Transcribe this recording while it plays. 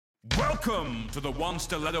Welcome to the One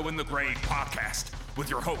Stiletto in the Grave podcast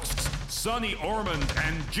with your hosts, Sonny Ormond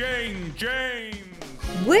and Jane James.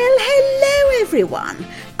 Well, hello everyone.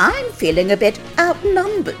 I'm feeling a bit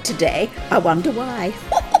outnumbered today. I wonder why.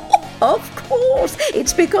 Of course,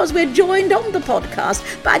 it's because we're joined on the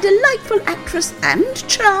podcast by delightful actress and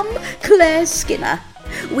chum, Claire Skinner.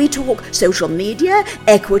 We talk social media,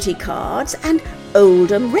 equity cards, and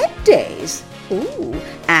Oldham Rep days. Ooh,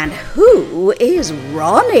 and who is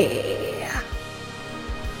Ronnie?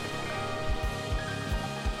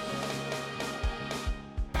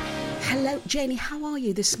 Hello, Janie, how are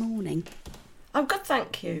you this morning? I'm good,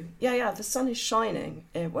 thank you. Yeah, the sun is shining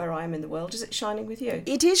where I am in the world. Is it shining with you?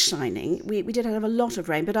 It is shining. We did have a lot of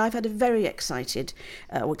rain, but I've had a very exciting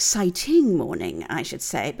morning, I should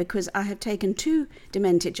say, because I have taken 2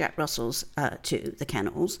 demented Jack Russells to the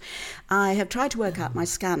kennels. I have tried to work out my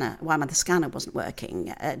scanner, why the scanner wasn't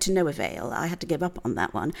working, to no avail. I had to give up on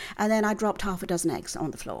that one. And then I dropped half a dozen eggs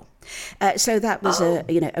on the floor. So that was a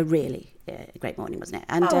really great morning, wasn't it?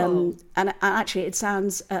 And actually, it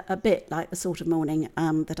sounds a bit like the sort of morning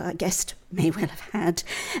that our guest may well have had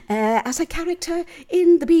as a character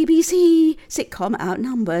in the BBC sitcom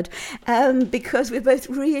Outnumbered, because we're both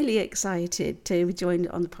really excited to be joined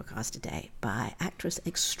on the podcast today by actress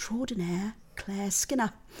extraordinaire Claire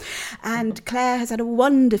Skinner. And Claire has had a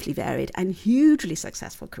wonderfully varied and hugely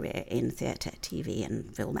successful career in theatre, TV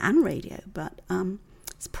and film and radio, but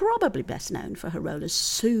is probably best known for her role as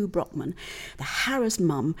Sue Brockman, the harassed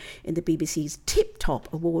mum in the BBC's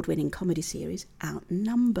tip-top award-winning comedy series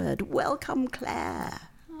Outnumbered. Welcome, Claire.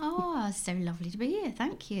 Oh, so lovely to be here.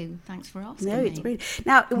 Thank you. Thanks for asking me. No, it's brilliant.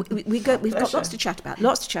 Now, we've got lots to chat about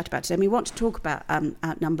today. We want to talk about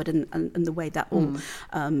Outnumbered and the way that all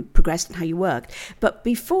progressed and how you worked. But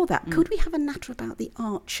before that, could we have a natter about the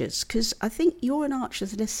Archers? Because I think you're an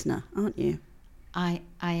Archers listener, aren't you? I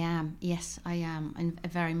am. Yes, I am, and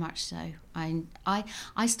very much so.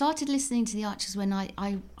 I started listening to the Archers when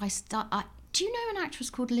do you know an actress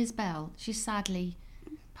called Liz Bell? She's sadly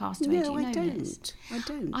passed away. No, do you know I don't. Liz? I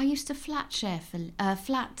don't. I used to flat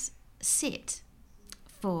sit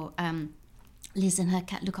for Liz and her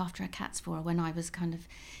cat, look after her cats for her when I was kind of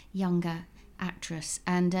younger actress,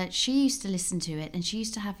 and she used to listen to it, and she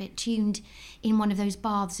used to have it tuned in one of those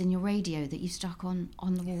baths in your radio that you stuck on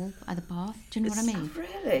the wall at the bath. Do you know what I mean?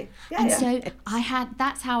 Really? Yeah. And so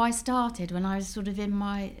that's how I started when I was sort of in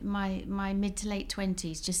my mid to late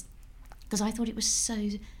 20s, just because I thought it was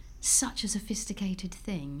such a sophisticated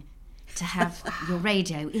thing to have your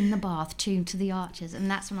radio in the bath tuned to the Archers,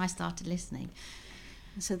 and that's when I started listening.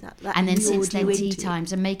 So that and then since then, tea into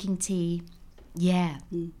times and making tea. Yeah.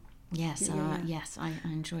 Yes, Yeah. yes, I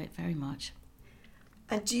enjoy it very much.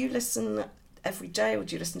 And do you listen every day, or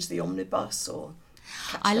do you listen to the omnibus, or?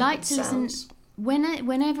 I like to listen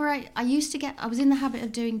whenever I used to get. I was in the habit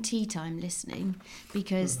of doing tea time listening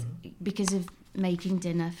because of making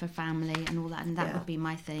dinner for family and all that, and that would be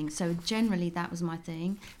my thing. So generally, that was my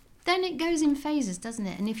thing. Then it goes in phases, doesn't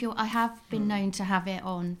it? And I have been known to have it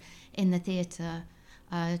on in the theatre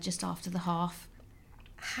just after the half.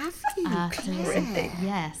 Have you, Claire?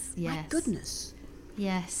 Yes. My goodness.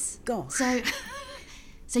 Yes. Gosh.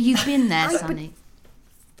 So you've been there, Sonny.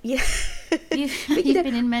 Yeah. You've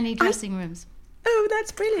been in many dressing rooms. Oh,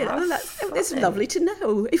 that's brilliant. That's lovely to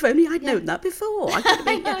know. If only I'd known that before. I could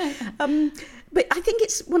have been, but I think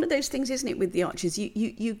it's one of those things, isn't it, with the Archers?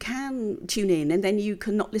 You can tune in and then you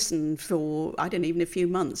cannot listen for, I don't know, even a few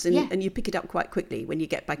months. And you pick it up quite quickly when you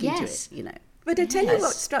get back into it, you know. But I tell you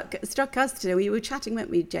what struck us today. We were chatting,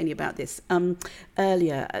 weren't we, Janie, about this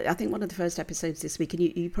earlier. I think one of the first episodes this week,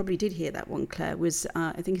 and you probably did hear that one, Claire, was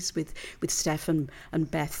I think it's with Steph and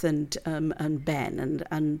Beth and Ben,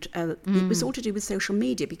 and it was all to do with social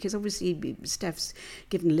media, because obviously Steph's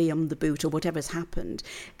given Liam the boot or whatever's happened,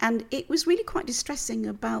 and it was really quite distressing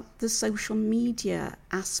about the social media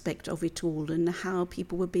aspect of it all and how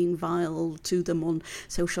people were being vile to them on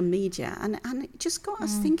social media, and it just got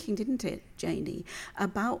us thinking, didn't it, Janie,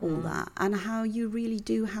 about all that, and how you really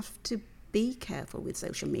do have to be careful with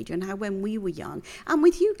social media, and how when we were young, and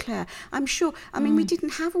with you, Claire, I'm sure, I mean, we didn't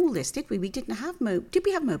have all this, did we? We didn't have did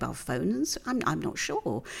we have mobile phones? I'm not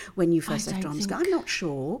sure when you first left Armscott. I'm not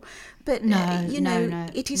sure, but no,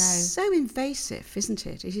 it is so invasive, isn't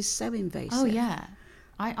it? It is so invasive. Oh yeah,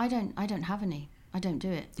 I don't have any. I don't do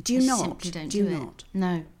it. Do you not? Simply don't do you it. not?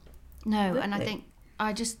 No, really? And I think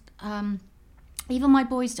I just even my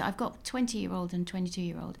boys do. I've got 20-year-old and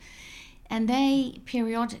 22-year-old, and they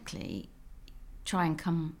periodically try and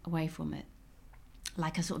come away from it,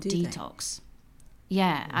 like a sort of detox.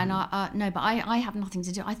 Yeah, and but I have nothing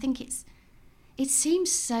to do. I think it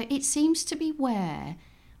seems to be where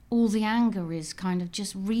all the anger is kind of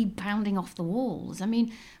just rebounding off the walls. I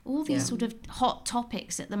mean, all these sort of hot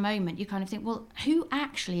topics at the moment, you kind of think, well, who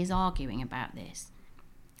actually is arguing about this?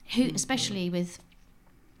 Who, especially with,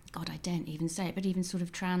 God, I don't even say it, but even sort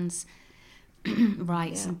of trans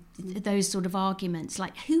rights and those sort of arguments.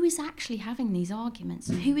 Like, who is actually having these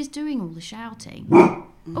arguments? Who is doing all the shouting?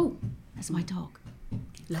 Oh, that's my dog.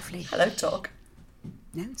 Lovely. Hello, dog.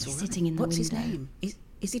 No, it's all right. Sitting in the What's window. his name?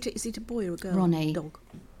 Is it a boy or a girl? Ronnie. Dog.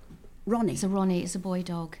 Ronnie. It's a Ronnie. It's a boy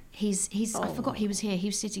dog. He's. I forgot he was here. He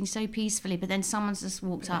was sitting so peacefully, but then someone's just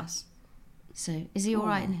walked up. So is he all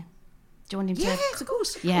right? Do you want him to? Yes, of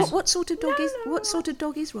course. Yeah. What sort of dog is? What sort of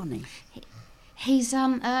dog is Ronnie? He's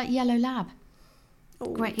a yellow lab.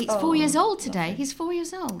 Great. He's 4 years old today. Lovely. He's 4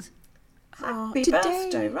 years old. Happy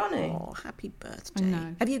birthday, Ronnie. Oh, happy birthday. I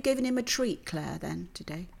know. Have you given him a treat, Claire, then,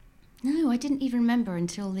 today? No, I didn't even remember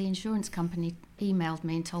until the insurance company emailed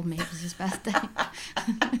me and told me it was his birthday.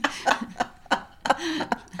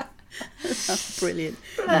 Brilliant.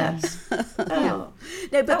 Bless. Oh.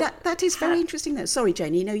 No, but that is very interesting, though. Sorry,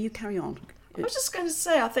 Janie, no, you carry on. I was just going to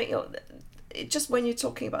say, I think just when you're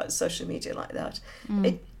talking about social media like that,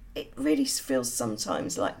 it really feels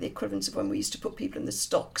sometimes like the equivalent of when we used to put people in the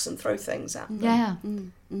stocks and throw things at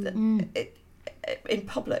them. Yeah. In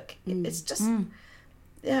public. It's just...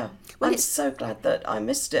 Yeah, well, I'm so glad that I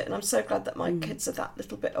missed it, and I'm so glad that my kids are that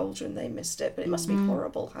little bit older and they missed it. But it must be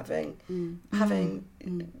horrible having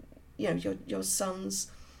you know, your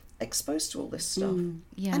sons exposed to all this stuff.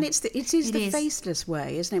 Yeah. And it is the faceless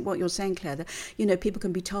way, isn't it? What you're saying, Claire, that, you know, people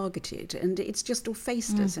can be targeted, and it's just all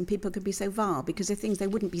faceless, and people can be so vile because they're things they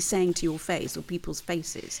wouldn't be saying to your face or people's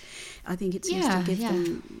faces. I think it seems to give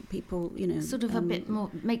them people, you know, sort of a bit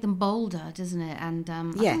more, make them bolder, doesn't it? And I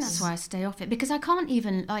think that's why I stay off it, because I can't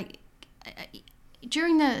even, like,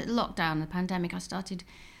 during the lockdown, the pandemic, I started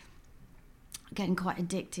getting quite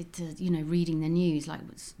addicted to, you know, reading the news, like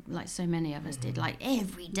so many of us did, like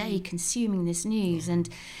every day consuming this news, and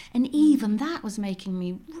even that was making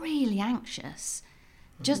me really anxious.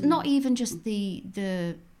 Just not even just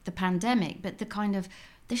the pandemic, but the kind of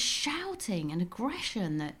the shouting and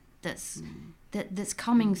aggression that's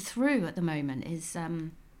coming through at the moment is. I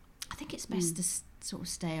think it's best to sort of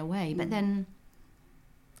stay away. But then,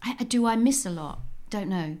 do I miss a lot? Don't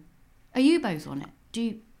know. Are you both on it?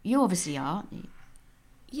 You obviously are.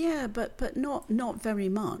 Yeah, but not very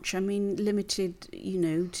much. I mean, limited, you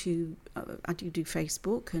know, to I do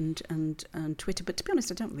Facebook and Twitter, but to be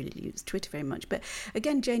honest, I don't really use Twitter very much. But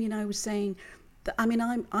again, Janie and I were saying that, I mean,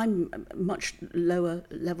 I'm much lower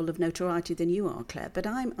level of notoriety than you are, Claire, but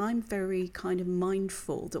I'm very kind of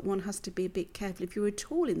mindful that one has to be a bit careful if you're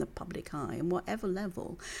at all in the public eye, and whatever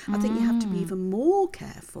level. I think you have to be even more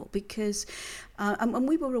careful, because and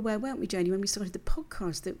we were aware, weren't we, Janie, when we started the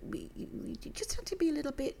podcast, that we just had to be a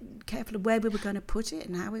little bit careful of where we were going to put it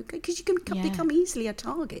and how it, because you can become easily a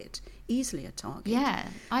target. Yeah,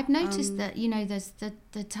 I've noticed that, you know, there's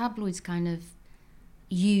the tabloids kind of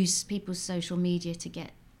use people's social media to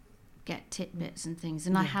get tidbits and things,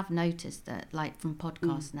 and I have noticed that, like, from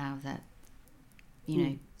podcasts now, that, you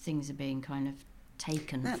know, things are being kind of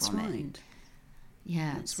taken from it. And,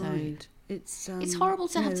 that's so right. It's horrible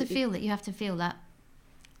to have to feel that you have to feel that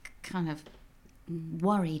kind of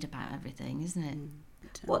worried about everything, isn't it?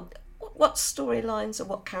 What storylines or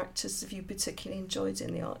what characters have you particularly enjoyed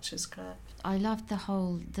in The Archers, Claire? I loved the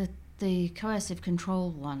whole the coercive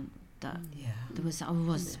control one. That was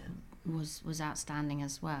outstanding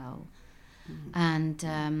as well, and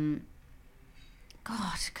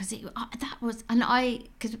God, because that was, and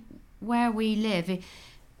because where we live,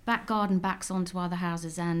 back garden backs onto other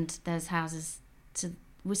houses, and there's houses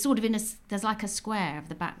we're sort of there's like a square of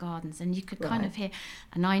the back gardens, and you could kind of hear,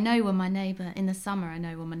 and I know when my neighbour in the summer, I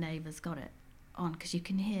know when my neighbour's got it on, because you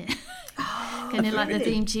can hear, like the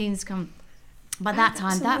theme tunes come. But that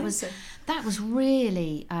time, that was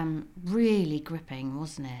really, really gripping,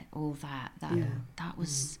 wasn't it? All that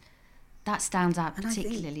stands out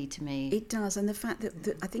particularly to me. It does, and the fact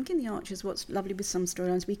that I think in The Archers, what's lovely with some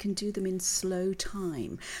storylines, we can do them in slow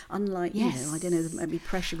time. Unlike, you know, I don't know, there might be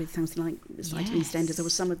pressure with something like EastEnders or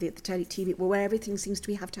some of the TV, where everything seems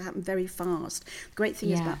to have to happen very fast. The great thing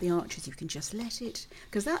is about The Archers, you can just let it,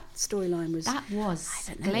 because that storyline was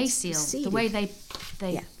glacial. The way they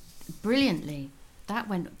brilliantly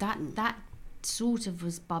that sort of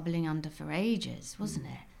was bubbling under for ages, wasn't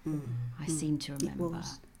it? I seem to remember.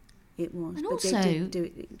 It was, and but also they did do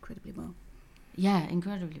it incredibly well. Yeah,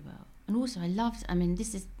 incredibly well. And also, I loved. I mean,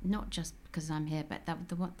 this is not just because I'm here, but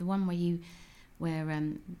the one where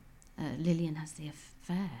Lillian has the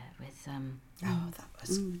affair with.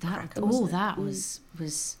 That was.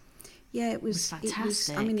 Yeah, it was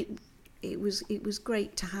fantastic. I mean, it was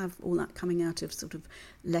great to have all that coming out of sort of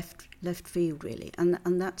left field, really, and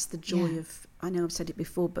that's the joy of. I know I've said it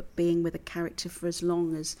before, but being with a character for as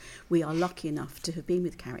long as we are lucky enough to have been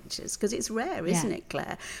with characters, because it's rare, isn't it,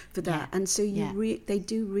 Claire, for that? And so they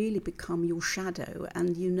do really become your shadow,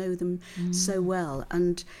 and you know them so well.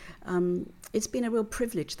 And it's been a real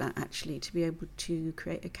privilege, that actually, to be able to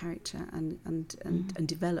create a character and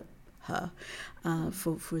develop her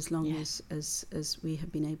for as long as we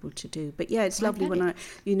have been able to do. But yeah, it's lovely when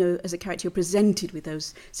as a character, you're presented with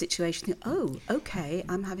those situations. You think, oh, okay,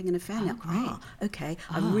 I'm having an affair now. Okay,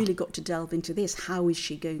 I've really got to delve into this. How is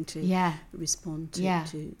she going to respond to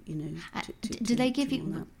do they give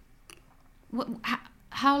you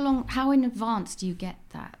how in advance do you get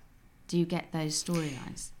that? Do you get those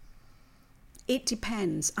storylines? It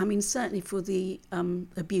depends. I mean, certainly for the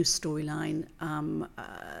abuse storyline,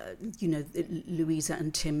 Louisa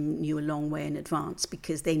and Tim knew a long way in advance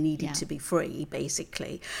because they needed to be free,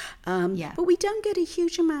 basically. But we don't get a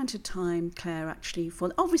huge amount of time, Claire, actually.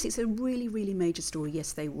 Obviously, it's a really, really major story.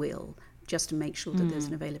 Yes, they will, just to make sure that there's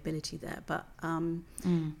an availability there. But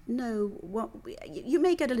you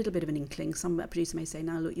may get a little bit of an inkling. Some producer may say,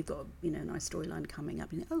 "Now look, you've got a nice storyline coming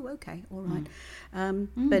up." And you think, "Oh, okay, all right."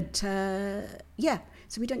 But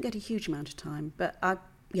so we don't get a huge amount of time. But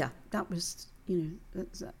that was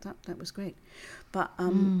that was great. But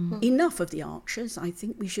enough of the Archers. I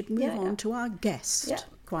think we should move on to our guest. Yeah.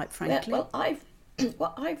 Quite frankly. Yeah, well,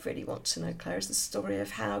 what I really want to know, Claire, is the story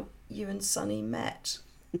of how you and Sonny met.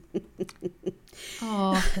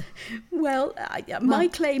 Well, my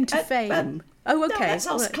claim to fame. Oh, okay. No, let's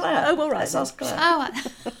ask Claire. Oh, all right. Let's ask Claire.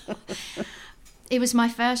 It was my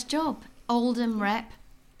first job, Oldham Rep,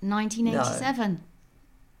 1987.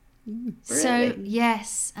 No. So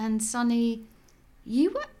yes, and Sonny, were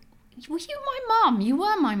you my mum? You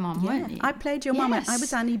were my mum, weren't you? I played your mum. I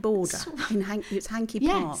was Annie Border in it's Hanky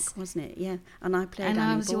Park, wasn't it? Yeah, and I played Annie Border.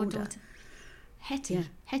 And I was your daughter,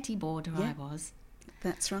 Hetty Border. I was.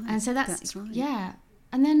 That's right. And so that's right. Yeah.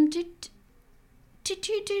 And then did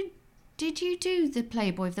you do the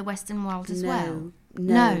Playboy of the Western World as well?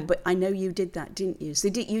 No, but I know you did that, didn't you? So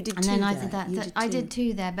you did. And then I did that. I did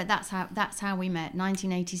two there, but that's how we met.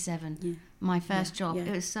 1987. Yeah. My first job. Yeah.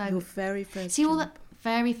 It was so. Your very first. See all that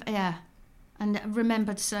and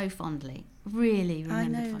remembered so fondly. Really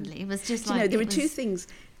remembered fondly. It was just there were two things.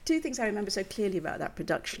 Two things I remember so clearly about that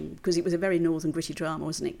production, because it was a very northern gritty drama,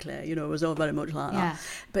 wasn't it, Claire? It was all very much like that.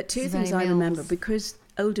 But two things I remember, because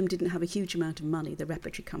Oldham didn't have a huge amount of money, the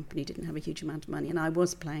repertory company didn't have a huge amount of money, and I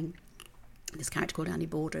was playing this character called Annie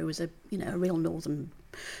Border, who was a real northern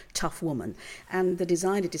tough woman, and the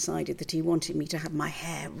designer decided that he wanted me to have my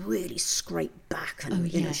hair really scraped back,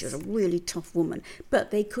 and she was a really tough woman, but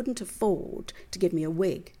they couldn't afford to give me a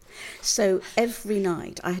wig. So every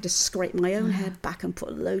night I had to scrape my own hair back and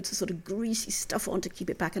put loads of sort of greasy stuff on to keep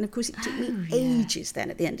it back. And of course it took me ages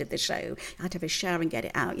then at the end of the show. I had to have a shower and get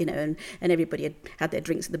it out, and everybody had their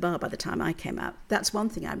drinks at the bar by the time I came out. That's one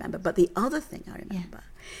thing I remember. But the other thing I remember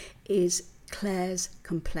is Claire's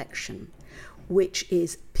complexion, which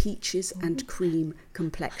is peaches and cream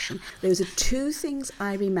complexion. Those are two things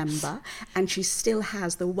I remember, and she still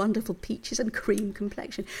has the wonderful peaches and cream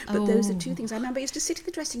complexion. But those are two things I remember. I used to sit in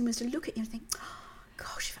the dressing room and just look at you and think, oh,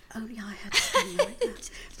 gosh, if only I had something like that.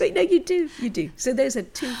 But no, you do. So those are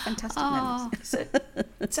two fantastic memories.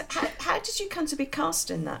 So how did you come to be cast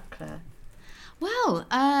in that, Claire? Well,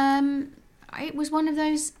 it was one of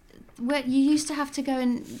those where you used to have to go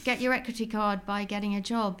and get your equity card by getting a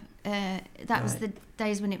job. That was the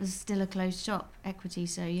days when it was still a closed shop, equity,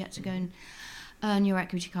 so you had to go and earn your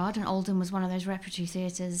equity card, and Oldham was one of those repertory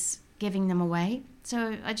theatres giving them away.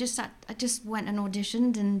 So I just went and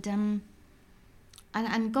auditioned and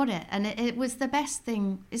got it, and it was the best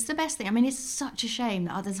thing. It's the best thing. I mean, it's such a shame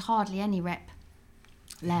that there's hardly any rep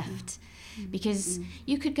left, because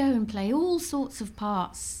you could go and play all sorts of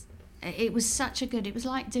parts. It was it was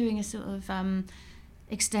like doing a sort of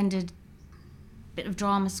extended bit of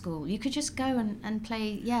drama school. You could just go and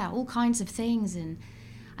play all kinds of things, and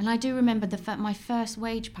I do remember my first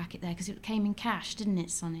wage packet there, because it came in cash, didn't it,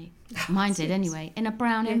 Sonny? Mine did anyway, in a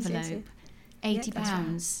brown envelope. £80.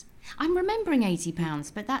 Right. I'm remembering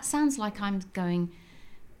 £80, but that sounds like I'm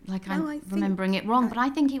remembering it wrong, but I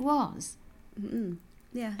think it was.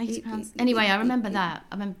 Yeah, £80. Anyway, I remember that.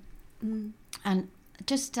 And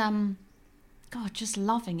just just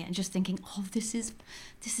loving it and just thinking, oh, this is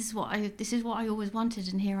what I always wanted,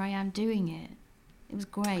 and here I am doing it. It was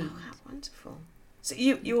great. Oh, how wonderful. So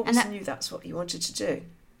you always knew that's what you wanted to do?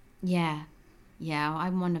 Yeah,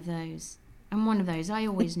 I'm one of those. I'm one of those. I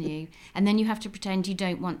always knew. And then you have to pretend you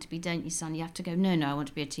don't want to be, don't you, son? You have to go, no, I want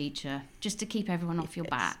to be a teacher, just to keep everyone off your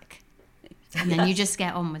back. And then you just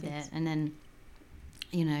get on with it. And then,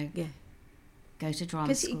 go to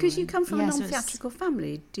drama school. Because you come from a non-theatrical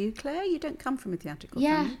family, do you, Claire? You don't come from a theatrical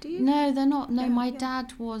family, do you? No, they're not. No, my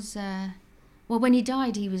dad was... when he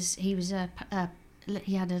died, he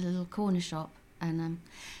had a little corner shop. And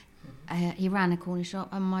he ran a corner shop,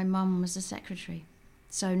 and my mum was a secretary.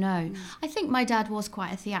 So no, I think my dad was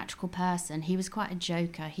quite a theatrical person. He was quite a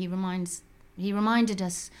joker. He reminded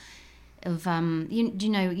us of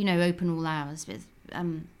Open All Hours with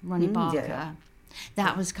Ronnie Barker. Yeah.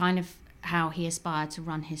 That was kind of how he aspired to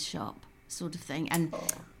run his shop, sort of thing. And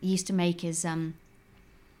he used to make his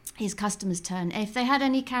customers turn, if they had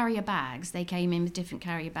any carrier bags, they came in with different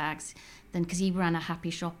carrier bags. Then, because he ran a happy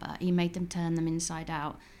shopper, he made them turn them inside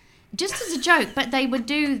out. Just as a joke, but they would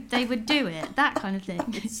do it, that kind of thing.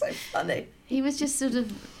 It's so funny. He was just sort of,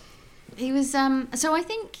 so I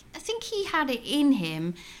think he had it in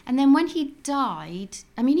him. And then when he died,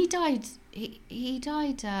 he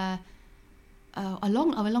died a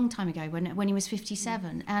long time ago when he was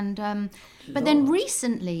 57. And but then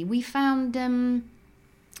recently we found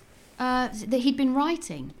that he'd been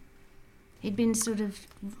writing. He'd been sort of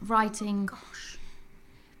writing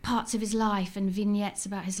parts of his life and vignettes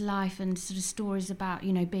about his life and sort of stories about,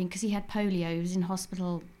 being, because he had polio, he was in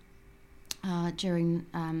hospital during,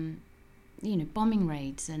 bombing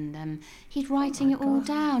raids, and he'd writing it all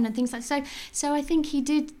down and things like that. So I think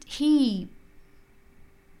he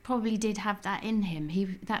probably did have that in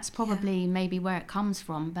him. That's probably maybe where it comes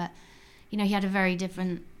from, but, he had a very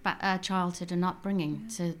different childhood and upbringing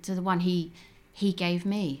to the one he gave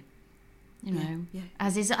me.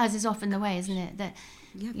 As is often the way, isn't it? That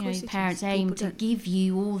parents aim to give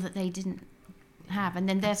you all that they didn't have, and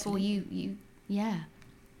then therefore you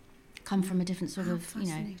come from a different sort of So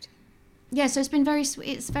it's been very sweet.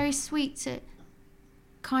 It's very sweet to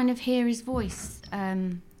kind of hear his voice.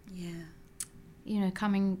 Coming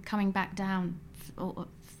back down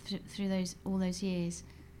through all those years.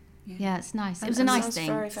 Yeah, it's nice. It was a nice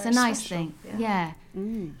thing. It's a nice thing. Yeah.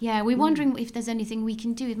 We're wondering if there's anything we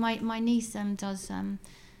can do. My niece does.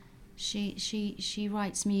 She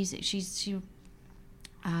writes music. She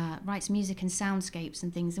writes music and soundscapes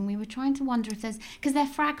and things. And we were trying to wonder if there's, because they're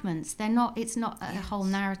fragments. They're not. It's not a whole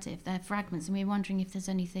narrative. They're fragments, and we were wondering if there's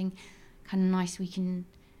anything kind of nice we can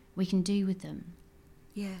do with them.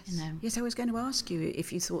 Yes. Yes, I was going to ask you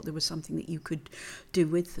if you thought there was something that you could do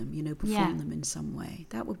with them, perform them in some way.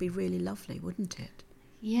 That would be really lovely, wouldn't it?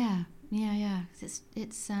 Yeah. It's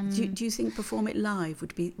do you think perform it live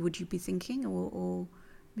would you be thinking, or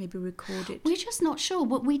maybe record it? We're just not sure,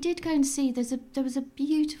 but we did go and see, there was a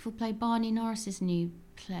beautiful play, Barney Norris's new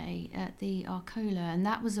play at the Arcola, and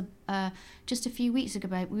that was just a few weeks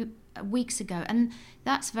ago, and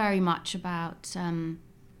that's very much about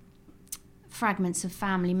fragments of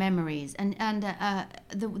family memories, and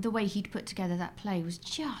the way he'd put together that play was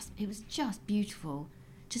just beautiful.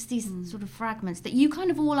 Just these sort of fragments that you kind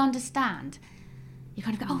of all understand. You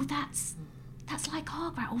kind of go, oh, that's like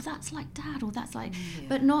our grand, or that's like Dad, or that's like,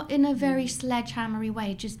 but not in a very sledgehammery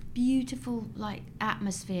way. Just beautiful like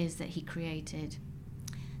atmospheres that he created.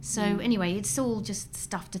 So anyway, it's all just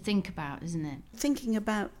stuff to think about, isn't it? Thinking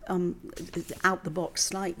about out the box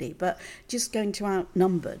slightly, but just going to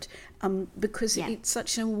Outnumbered, because it's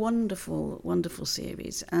such a wonderful, wonderful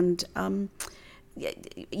series, and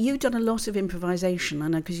you've done a lot of improvisation. I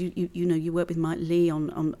know, because you worked with Mike Leigh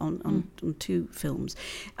on 2 films,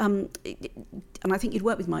 and I think you'd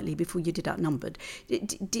worked with Mike Leigh before you did Outnumbered.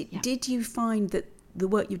 Did you find that the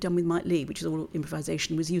work you've done with Mike Leigh, which is all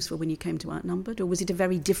improvisation, was useful when you came to Outnumbered, or was it a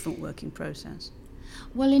very different working process?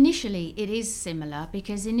 Well, initially it is similar,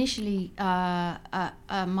 because initially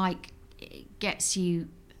Mike gets you...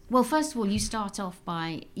 Well, first of all, you start off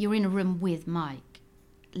by... You're in a room with Mike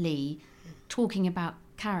Leigh talking about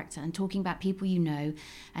character and talking about people you know,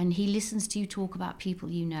 and he listens to you talk about people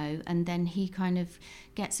you know, and then he kind of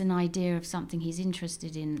gets an idea of something he's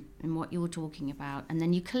interested in what you're talking about, and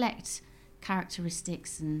then you collect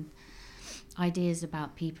characteristics and ideas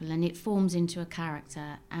about people, and it forms into a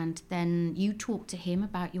character, and then you talk to him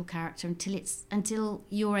about your character until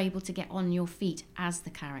you're able to get on your feet as the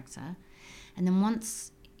character, and then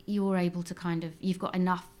once you're able to you've got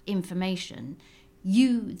enough information,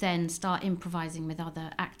 you then start improvising with other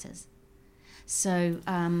actors. So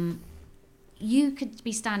you could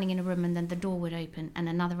be standing in a room, and then the door would open and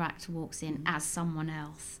another actor walks in as someone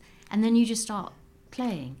else, and then you just start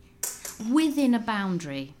playing within a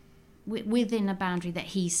boundary that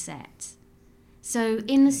he's set. So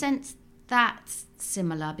in the sense that's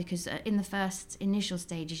similar, because in the first initial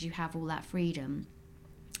stages you have all that freedom,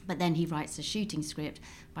 but then he writes a shooting script.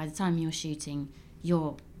 By the time you're shooting,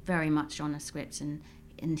 you're very much on a script, and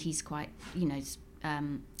he's quite,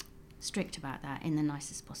 strict about that in the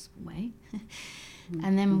nicest possible way.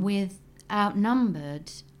 And then with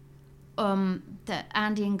Outnumbered, that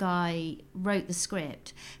Andy and Guy wrote the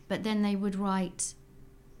script, but then in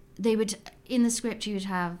the script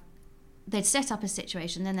they'd set up a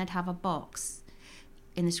situation, then they'd have a box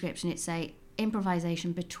in the script, and it'd say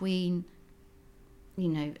improvisation between,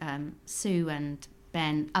 Sue and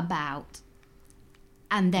Ben about,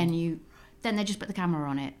 and then they just put the camera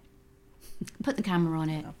on it.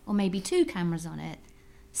 Or maybe 2 cameras on it,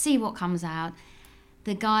 see what comes out.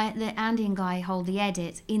 The Andy and Guy hold the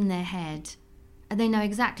edit in their head, and they know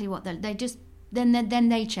exactly what then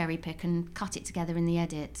they cherry pick and cut it together in the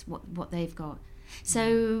edit what they've got.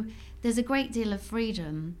 So there's a great deal of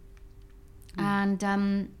freedom, and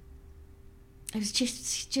it was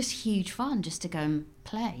just huge fun just to go and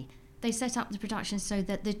play. They set up the production so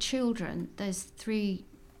that the children, those 3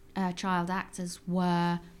 child actors,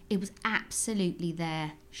 it was absolutely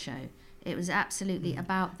their show. It was absolutely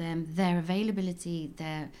about them, their availability,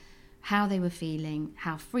 how they were feeling,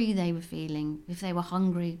 how free they were feeling, if they were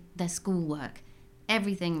hungry, their schoolwork.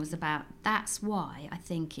 Everything was about. That's why I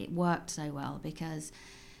think it worked so well, because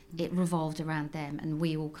it revolved around them, and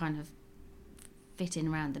we all kind of fit in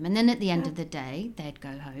around them. And then at the end of the day, they'd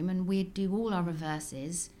go home and we'd do all our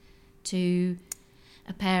reverses to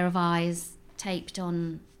a pair of eyes taped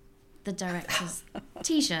on the director's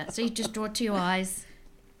T-shirt. So you just draw 2 eyes,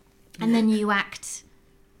 and then you act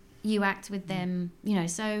with them,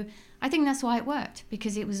 So I think that's why it worked,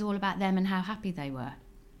 because it was all about them and how happy they were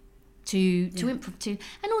to improv to,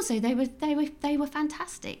 and also they were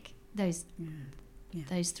fantastic. Those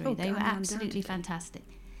 3, they were absolutely fantastic,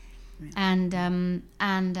 and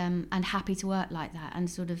happy to work like that, and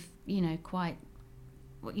sort of quite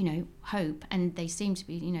hope, and they seem to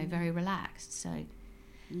be very relaxed. So.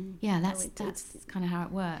 Yeah, that's kind of how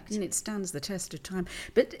it worked. And it stands the test of time.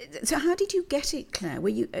 But so, how did you get it, Claire? Were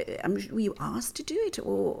you asked to do it,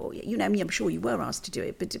 or I'm sure you were asked to do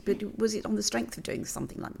it, but was it on the strength of doing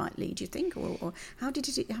something like Mike Leigh? Do you think, or how did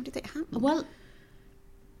it happen? Well,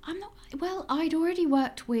 I'd already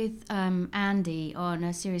worked with Andy on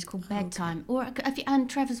a series called Bedtime, and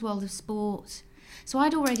Trevor's World of Sport. So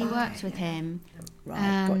I'd already worked with him, right?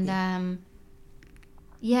 And got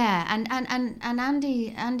you. And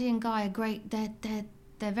Andy and Guy are great. They're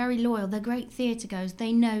very loyal. They're great theatre goers.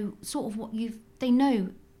 They know sort of what you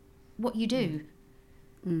do,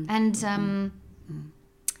 and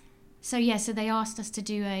so they asked us to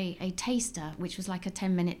do a taster, which was like a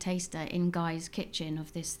 10-minute taster in Guy's kitchen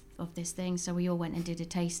of this thing. So we all went and did a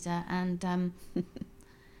taster, and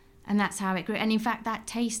that's how it grew. And in fact, that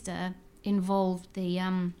taster involved the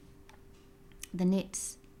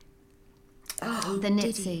knits. The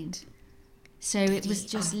knit scene. So it was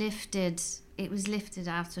just lifted. It was lifted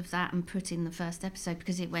out of that and put in the first episode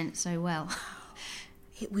because it went so well.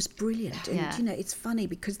 It was brilliant, and it's funny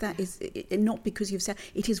because that is not because you've said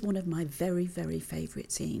it is one of my very, very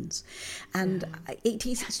favourite scenes, and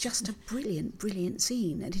it's just a brilliant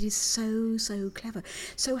scene, and it is so clever.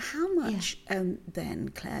 So how much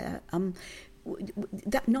then, Claire?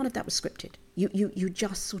 That none of that was scripted. You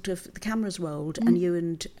just sort of the cameras rolled, and you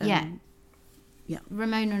and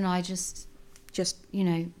Ramona and I just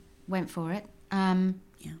went for it.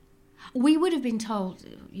 We would have been told,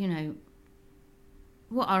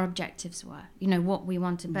 what our objectives were, what we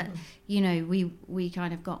wanted, but we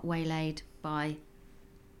kind of got waylaid by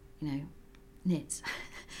Nit.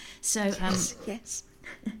 So yes.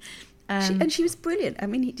 She was brilliant. I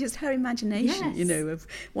mean, just her imagination, of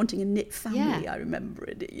wanting a knit family. I remember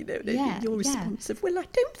it. Your response of, "Well, I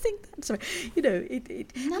don't think that's right."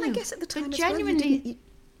 And I guess at the time, genuinely,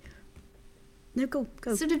 go.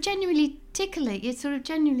 Sort of genuinely tickling. It sort of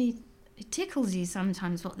genuinely tickles you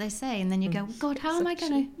sometimes what they say, and then you go, "God, how am I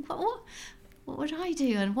going to? What would I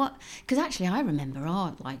do?" And what? Because actually, I remember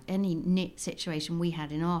any knit situation we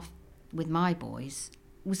had with my boys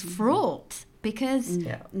was fraught because.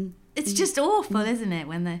 It's just awful, isn't it?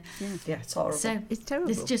 When they're it's horrible. So it's terrible.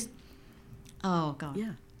 It's just, oh God,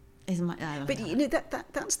 But you know,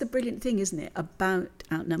 that's the brilliant thing, isn't it, about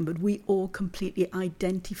Outnumbered? We all completely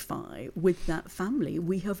identify with that family.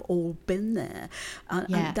 We have all been there.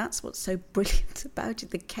 And that's what's so brilliant about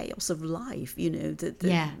it, the chaos of life, you know.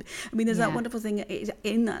 I mean, there's that wonderful thing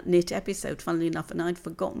in that Nit episode, funnily enough, and I'd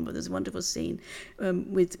forgotten, but there's a wonderful scene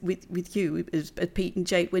with you, Pete and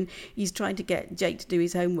Jake, when he's trying to get Jake to do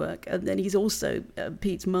his homework, and then he's also,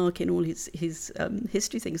 Pete's marking all his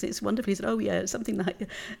history things. It's wonderful. He said, oh yeah, something like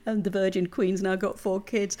the Virgin Queen's now got 4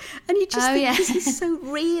 kids, and you just think this is so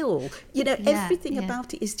real, you know. Everything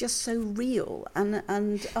about it is just so real, and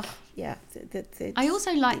I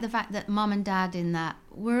also like the fact that Mum and Dad in that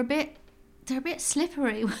they're a bit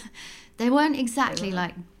slippery. They weren't exactly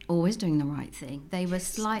like always doing the right thing. They were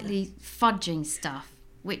slightly fudging stuff,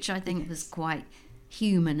 which I think was quite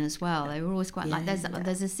human as well. They were always quite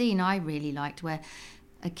there's a scene I really liked where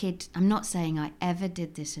a kid, I'm not saying I ever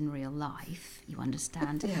did this in real life, you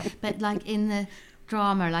understand, but like in the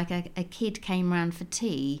drama, like a kid came round for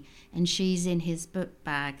tea and she's in his book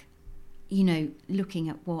bag, you know, looking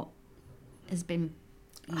at what has been,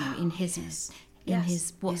 you know, in his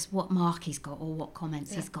what mark he's got or what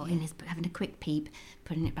comments he's got in his book, having a quick peep,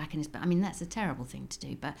 putting it back in his book. I mean, that's a terrible thing to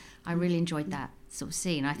do, but I really enjoyed that sort of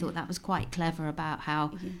scene. I thought that was quite clever about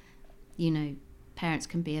how, you know, parents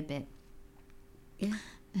can be a bit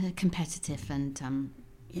competitive and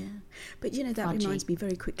but you know, that fudgy. reminds me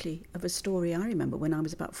very quickly of a story I remember when I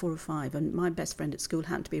was about 4 or 5, and my best friend at school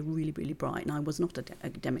happened to be really, really bright, and I was not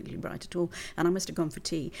academically bright at all, and I must have gone for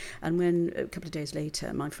tea. And when a couple of days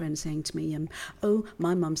later, my friend saying to me, oh,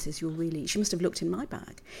 my mum says she must have looked in my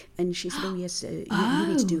bag, and she said, oh yes, you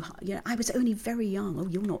need to do, I was only very young, oh,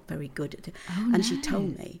 you're not very good at it, and she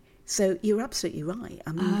told me. So you're absolutely right.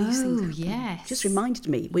 I mean, these things happen. Just reminded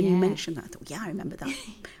me when you mentioned that. I thought, I remember that.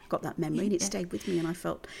 Got that memory, and it stayed with me. And I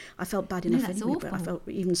felt bad enough anyway, but I felt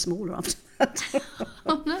even smaller after that.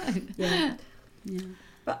 Oh no. Yeah.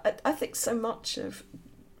 But I think so much of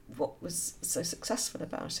what was so successful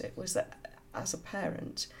about it was that, as a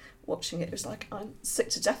parent, watching it was like, I'm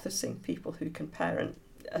sick to death of seeing people who can parent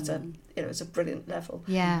at a brilliant level.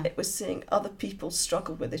 Yeah. It was seeing other people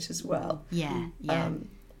struggle with it as well. Yeah.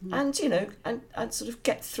 And, you know, and sort of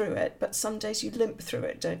get through it, but some days you limp through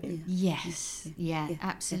it, don't you? Yes,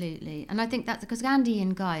 absolutely. And I think that's because Andy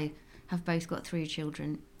and Guy have both got 3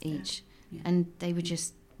 children each, and they were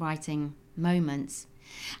just writing moments.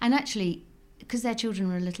 And actually, because their children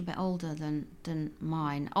were a little bit older than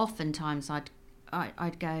mine, oftentimes I'd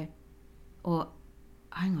go, or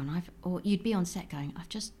hang on, or you'd be on set going, I've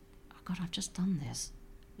just done this.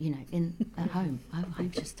 You know, at home. Oh, I've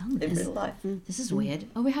just done this. In real life. This is weird.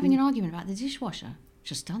 Oh, we're having an argument about the dishwasher.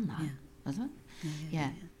 Just done that. Was it? Yeah.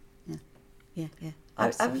 I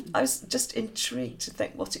was just intrigued to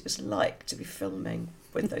think what it was like to be filming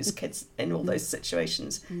with those kids in all those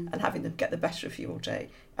situations and having them get the better of you all day,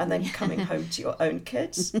 and then coming home to your own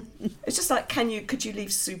kids. It's just like, could you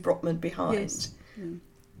leave Sue Brockman behind? Yes.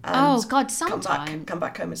 And sometimes come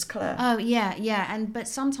back home as Claire. Oh but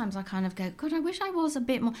sometimes I kind of go, God, I wish I was a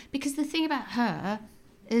bit more, because the thing about her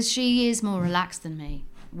is she is more relaxed than me,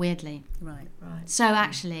 weirdly. Right. So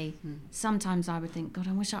actually, sometimes I would think, God,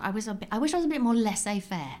 I wish I was a bit more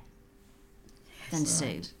laissez-faire than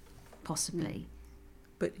Sue, possibly.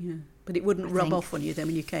 But it wouldn't rub off on you then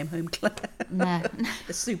when you came home, Claire. No.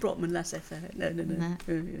 The Sue Brockman laissez-faire. No.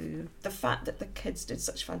 The fact that the kids did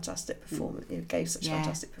such fantastic performance, gave such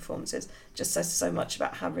fantastic performances, just says so much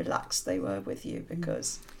about how relaxed they were with you,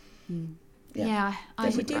 because you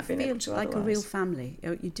do feel like a real family.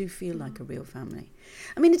 You do feel like a real family.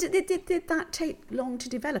 I mean, did that take long to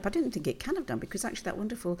develop? I don't think it can have done, because actually that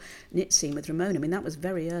wonderful Nit scene with Ramona, I mean, that was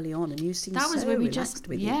very early on, and you seemed so relaxed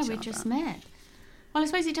with each other. Yeah, we just met. Well, I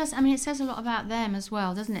suppose it does. I mean, it says a lot about them as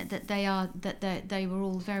well, doesn't it? That they were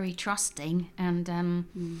all very trusting, and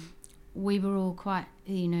we were all quite.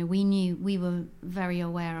 You know, we were very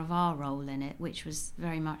aware of our role in it, which was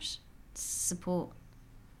very much support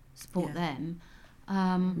them.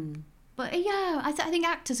 But I think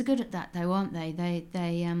actors are good at that, though, aren't they?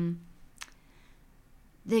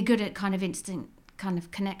 They're good at kind of instant kind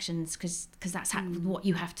of connections, because that's what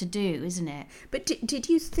you have to do, isn't it? But did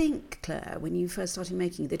you think, Claire, when you first started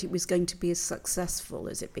making it, that it was going to be as successful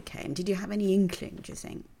as it became? Did you have any inkling, do you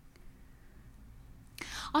think?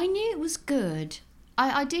 I knew it was good.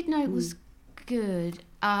 I did know it was good.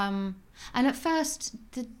 And at first,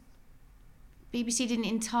 the BBC didn't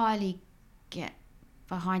entirely get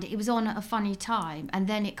behind it. It was on at a funny time, and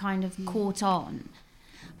then it kind of caught on.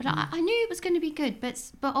 But I knew it was going to be good,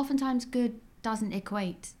 but oftentimes good doesn't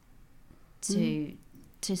equate to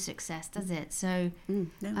success, does it? So,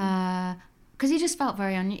 because because he just felt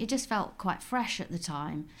it just felt quite fresh at the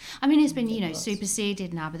time. I mean, it's been, you know,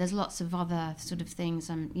 superseded now, but there's lots of other sort of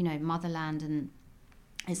things, you know, Motherland, and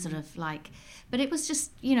it's sort of like, but it was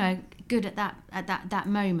just, you know, good at that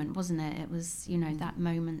moment, wasn't it? It was, you know, that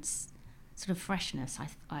moment's sort of freshness,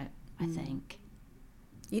 I think.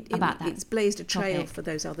 It's blazed a trail for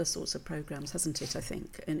those other sorts of programs, hasn't it? I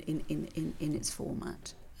think in its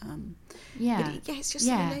format. But it's just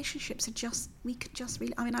the relationships are just, we could just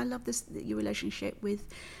really, I mean, I love your relationship with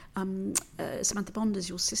Samantha Bond as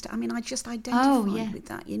your sister. I mean, I just identified with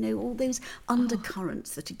that, you know, all those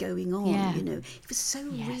undercurrents that are going on, you know. It was so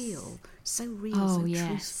real, so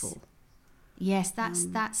truthful. Yes,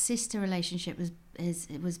 that sister relationship was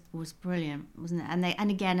brilliant, wasn't it? And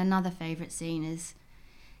again, another favourite scene is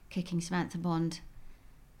kicking Samantha Bond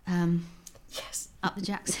up the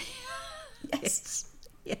jacuzzi.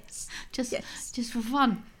 Yes. Just for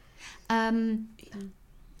fun.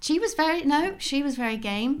 She was very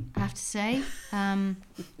game, I have to say.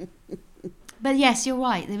 But yes, you're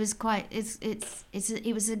right. There was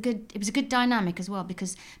it was a good dynamic as well,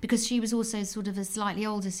 because she was also sort of a slightly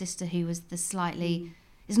older sister who was is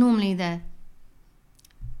normally the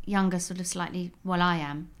younger, sort of slightly, well, I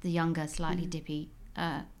am the younger, slightly dippy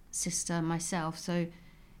sister myself. So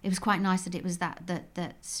it was quite nice that it was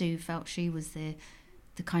that Sue felt she was the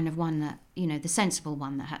kind of one that, you know, the sensible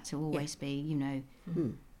one that had to always be, you know.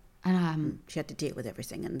 And she had to deal with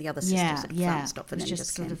everything, and the other sisters had flounced off, and then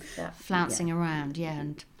just sort of flouncing around,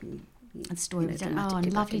 and the story was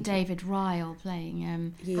and lovely David Ryle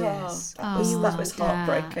playing. That was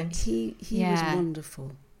heartbreaking. He was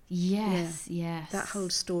wonderful. Yes. That whole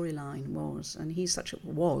storyline was, and he was such a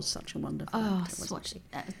wonderful actor, wasn't he?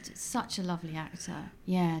 Such a lovely actor.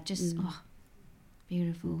 Yeah, just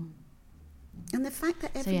beautiful. And the fact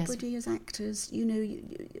that everybody as actors, you know,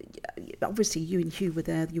 obviously you and Hugh were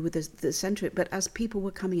there, you were the centre of it, but as people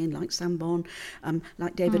were coming in, like Sam Bond,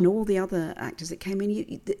 like David, and all the other actors that came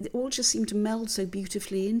in, they all just seemed to meld so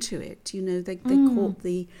beautifully into it. You know, they caught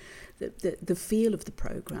the feel of the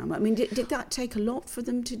programme. I mean, did that take a lot for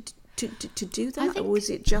them to do that, or was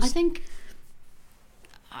it just?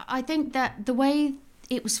 I think that the way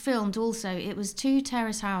it was filmed, also, it was 2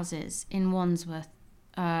 terrace houses in Wandsworth.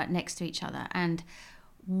 Next to each other, and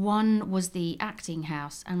one was the acting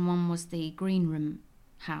house and one was the green room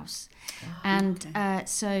house,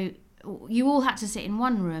 so you all had to sit in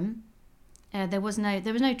one room. There was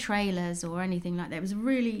no trailers or anything like that. It was a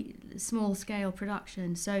really small scale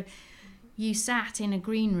production, so you sat in a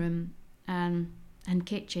green room and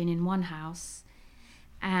kitchen in one house,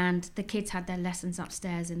 and the kids had their lessons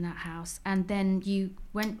upstairs in that house, and then you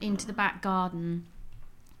went into the back garden,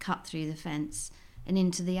 cut through the fence, and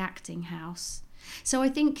into the acting house. So I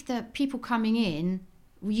think that people coming in,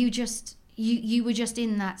 you were just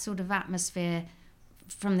in that sort of atmosphere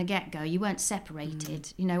from the get-go. You weren't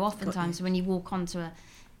separated. You know, oftentimes when you walk onto a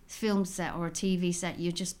film set or a TV set,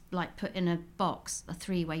 you're just like put in a box, a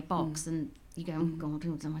 3-way box, and you go, oh God,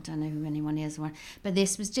 I don't know who anyone is. But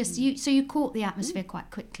this was just you. So you caught the atmosphere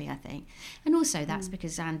quite quickly, I think. And also that's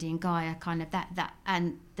because Andy and Guy are kind of that,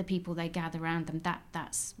 and the people they gather around them,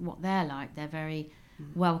 that's what they're like. They're very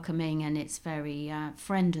welcoming, and it's very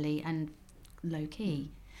friendly and low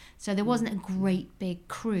key. So there wasn't a great big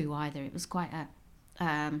crew either. It was quite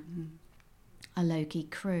a low key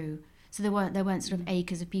crew. So there weren't sort of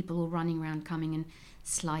acres of people all running around, coming and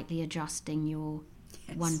slightly adjusting your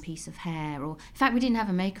one piece of hair. Or in fact, we didn't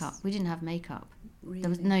have makeup. Really? There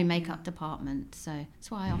was no makeup department, so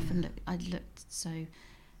that's why I often looked so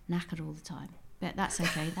knackered all the time. But that's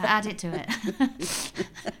okay. That added to it.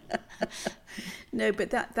 No, but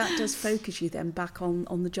that does focus you then back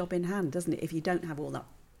on the job in hand, doesn't it? If you don't have all that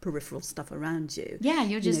peripheral stuff around you. Yeah,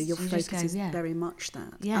 your focus is very much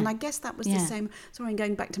that. Yeah. And I guess that was the same. Sorry, I'm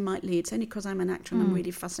going back to Mike Leigh. It's only because I'm an actor and I'm really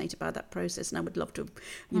fascinated by that process, and I would love to,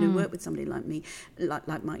 work with somebody like me, like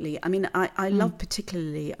Mike Leigh. I mean, I love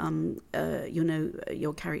particularly,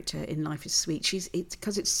 your character in Life is Sweet. It's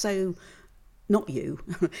because it's so. Not you,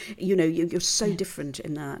 you're so different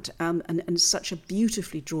in that, and such a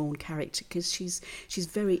beautifully drawn character, because she's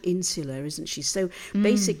very insular, isn't she? So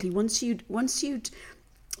basically, once you'd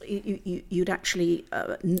actually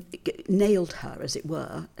nailed her, as it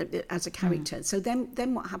were, as a character. So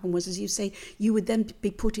then what happened was, as you say, you would then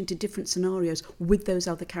be put into different scenarios with those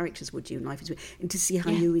other characters, would you, in Life is Sweet, and to see how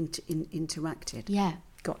you interacted. Yeah.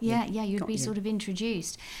 You'd be sort of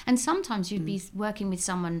introduced, and sometimes you'd be working with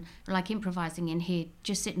someone like improvising, and he'd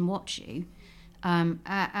just sit and watch you,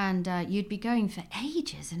 and you'd be going for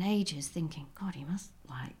ages and ages, thinking, God, he must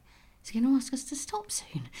is he going to ask us to stop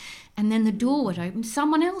soon? And then the door would open,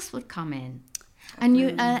 someone else would come in,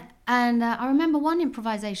 And I remember one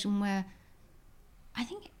improvisation where I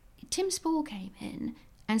think Tim Spall came in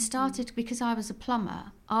and started, because I was a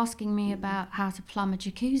plumber, asking me about how to plumb a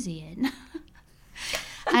jacuzzi in.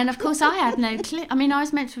 And of course I had no clue. I mean, I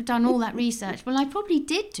was meant to have done all that research. Well, I probably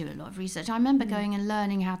did do a lot of research. I remember going and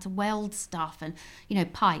learning how to weld stuff and,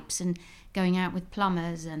 pipes, and going out with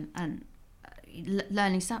plumbers and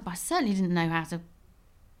learning stuff. But I certainly didn't know how to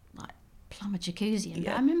plumb a jacuzzi. And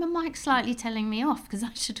I remember Mike slightly telling me off because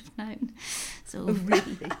I should have known sort of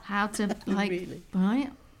how to right.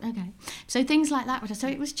 Okay. So things like that. So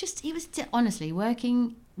it was honestly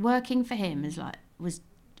working for him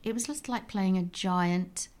it was just like playing a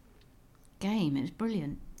giant game. It was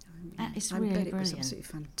brilliant. It's really brilliant. It was absolutely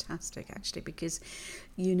fantastic, actually, because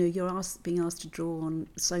you're being asked to draw on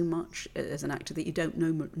so much as an actor that you don't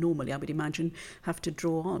normally, I would imagine, have to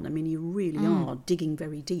draw on. I mean, you really are digging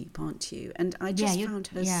very deep, aren't you? And I just found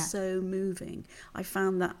her so moving. I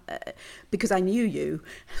found that because I knew you.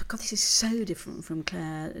 God, this is so different from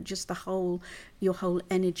Claire. Just your whole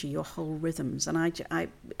energy, your whole rhythms, and I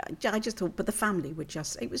just thought, but the family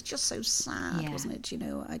it was just so sad, wasn't it?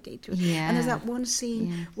 And there's that one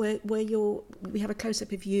scene where we have a close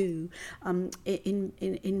up of you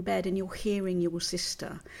in bed, and you're hearing your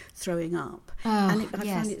sister throwing up. Found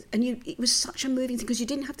it, and it was such a moving thing because you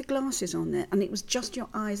didn't have the glasses on there, and it was just your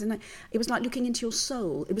eyes, and it was like looking into your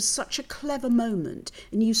soul. It was such a clever moment,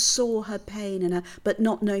 and you saw her pain but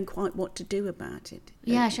not knowing quite what to do about it.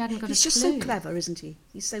 Yeah, she hadn't got a clue. He's just so clever, isn't he?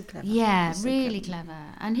 He's so clever. Yeah, really clever.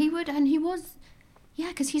 And he was,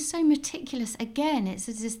 because he's so meticulous. Again, it's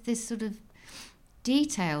this sort of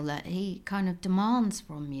detail that he kind of demands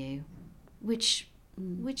from you, which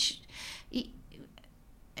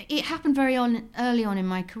it happened very early on in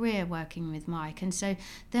my career working with Mike, and so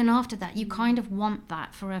then after that you kind of want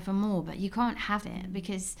that forevermore, but you can't have it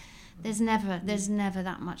because there's never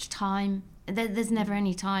that much time. There's never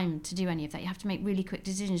any time to do any of that. You have to make really quick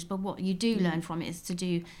decisions, but what you do learn from it is to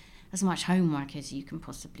do as much homework as you can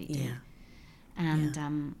possibly do.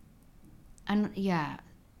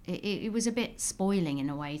 It was a bit spoiling in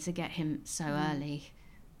a way to get him so early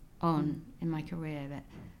on in my career,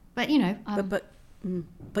 but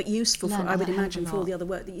useful for, I would imagine, for all the other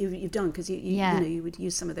work that you've done, because you would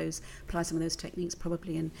use apply some of those techniques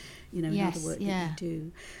probably in other work that you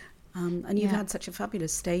do. And you've had such a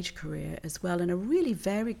fabulous stage career as well, and a really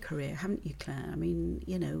varied career, haven't you, Claire? I mean,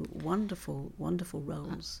 wonderful, wonderful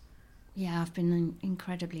roles. I've been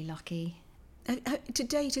incredibly lucky. To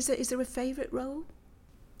date, is there a favourite role?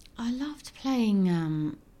 I loved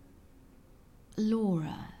playing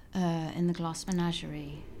Laura in The Glass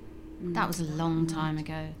Menagerie. That was a long time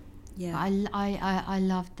ago. Yeah, I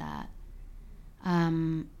loved that.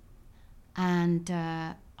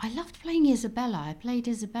 I loved playing Isabella. I played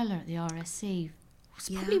Isabella at the RSC. It was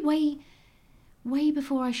probably way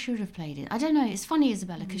before I should have played it. I don't know. It's funny,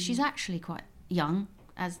 Isabella, because she's actually quite young,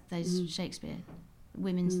 as those Shakespeare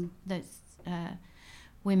women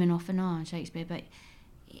often are in Shakespeare. But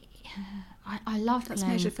I loved That's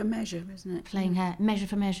playing. Measure for Measure, isn't it? Playing her Measure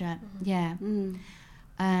for Measure. Yeah.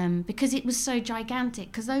 Because it was so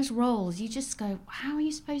gigantic. Because those roles, you just go, how are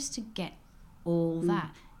you supposed to get all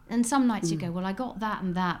that? And some nights you go, well, I got that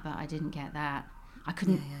and that, but I didn't get that. I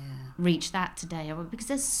couldn't reach that today, because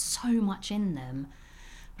there's so much in them.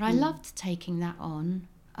 But I loved taking that on.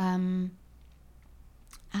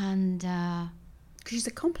 Because she's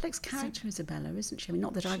a complex character, Isabella, isn't she? I mean,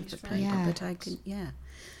 not that I've played her, but I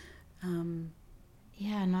can,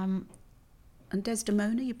 and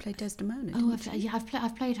Desdemona, you played Desdemona, didn't you?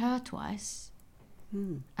 I've played her twice.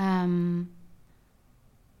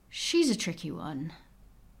 She's a tricky one.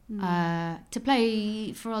 To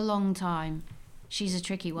play for a long time, she's a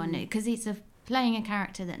tricky one, because it's playing a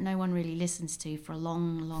character that no one really listens to for a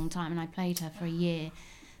long, long time, and I played her for a year.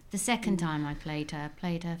 The second time I played her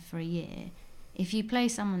for a year. If you play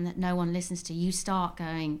someone that no one listens to, you start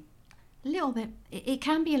going a little bit, it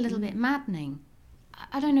can be a little bit maddening.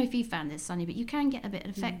 I don't know if you found this, Sonny, but you can get a bit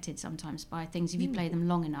affected sometimes by things if you play them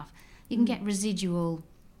long enough. You can get residual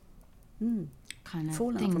kind of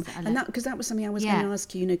things. Because that was something I was going to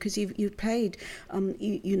ask you, because you've played,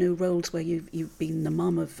 roles where you've been the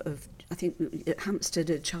mum of I think at Hampstead,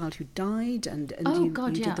 a child who died, and you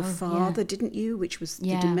did the father, didn't you, which was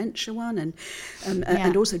the dementia one,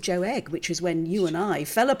 and also Joe Egg, which is when you and I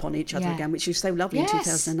fell upon each other again, which was so lovely in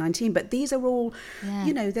 2019. But these are all,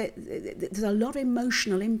 there's a lot of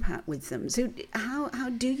emotional impact with them. So how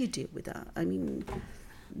do you deal with that? I mean,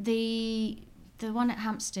 the one at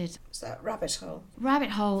Hampstead. Was that Rabbit Hole? Rabbit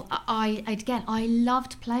Hole. I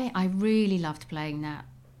loved playing. I really loved playing that.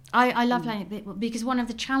 I love playing it because one of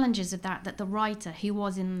the challenges of that the writer, who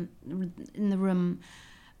was in the room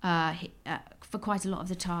for quite a lot of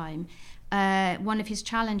the time, one of his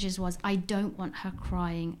challenges was, I don't want her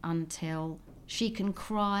crying until she can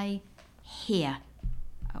cry here.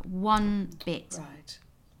 One bit. Right.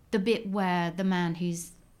 The bit where the man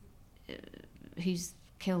who's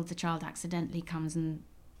killed the child accidentally comes and...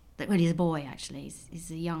 Well, he's a boy, actually.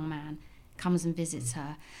 He's a young man. Comes and visits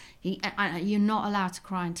her. You're not allowed to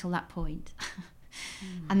cry until that point.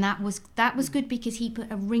 And that was good because he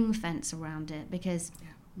put a ring fence around it, because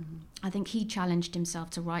I think he challenged himself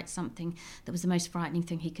to write something that was the most frightening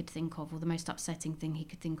thing he could think of, or the most upsetting thing he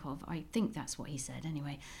could think of. I think that's what he said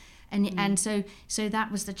anyway. And so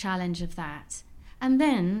that was the challenge of that. And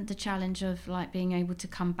then the challenge of like being able to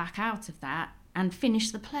come back out of that and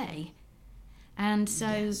finish the play. And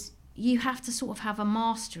so you have to sort of have a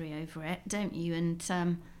mastery over it, don't you?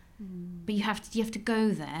 And but you have to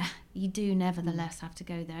go there. You do nevertheless have to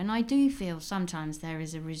go there. And I do feel sometimes there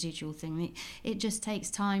is a residual thing. It just takes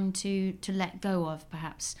time to let go of,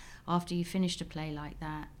 perhaps, after you finished a play like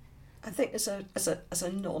that. I think as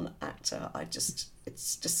a non-actor, it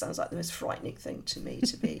just sounds like the most frightening thing to me,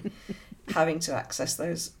 to be having to access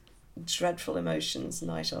those dreadful emotions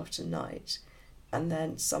night after night, and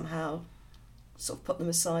then somehow sort of put them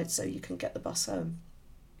aside so you can get the bus home.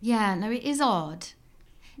 Yeah, no, it is odd.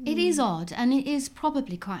 It is odd, and it is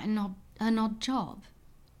probably quite an odd job.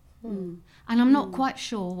 And I'm not quite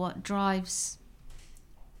sure what drives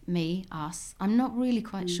us. I'm not really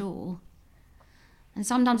quite sure. And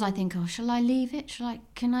sometimes I think, shall I leave it?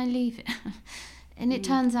 Can I leave it? And it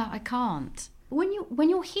turns out I can't. When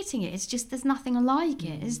you're hitting it, it's just, there's nothing like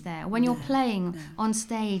it, is there? When you're playing on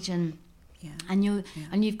stage and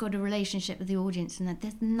you've got a relationship with the audience, and that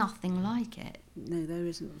there's nothing like it. No, there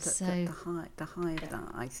isn't. The high of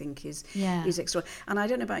that, I think, is extra. And I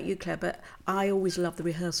don't know about you, Claire, but I always love the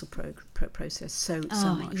rehearsal process so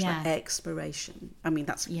much. That exploration. I mean,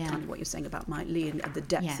 that's kind of what you're saying about Mike Leigh and the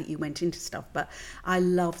depth that you went into stuff. But I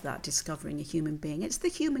love that, discovering a human being. It's the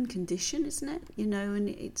human condition, isn't it? You know, and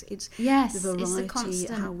it's the variety, it's the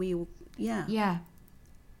constant, how we all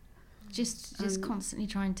just constantly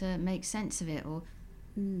trying to make sense of it, or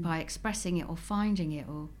by expressing it, or finding it,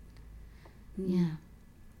 or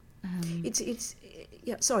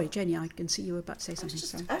sorry, Jenny, I can see you were about to say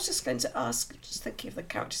something. I was just going to ask, just thinking of the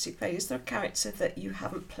characters you play, is there a character that you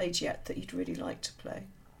haven't played yet that you'd really like to play,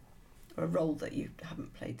 or a role that you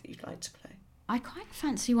haven't played that you'd like to play? I quite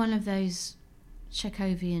fancy one of those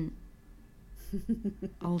Chekhovian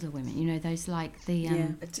older women, you know, those like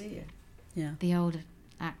the the older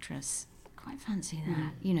actress. Quite fancy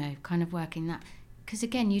that, you know, kind of working that, because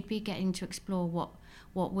again, you'd be getting to explore what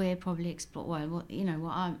we're probably what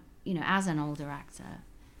I'm, you know, as an older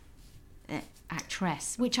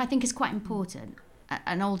actress, which I think is quite important,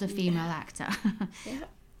 an older female actor,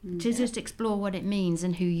 to just explore what it means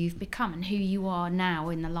and who you've become and who you are now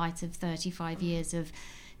in the light of 35 years of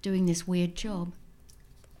doing this weird job.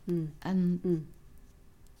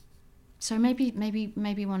 So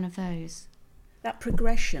maybe one of those. That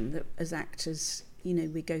progression that as actors, you know,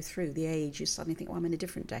 we go through, the age, you suddenly think, I'm in a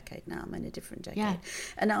different decade now, I'm in a different decade. Yeah.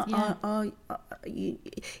 And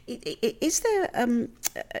is there a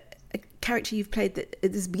character you've played that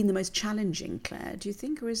has been the most challenging, Claire, do you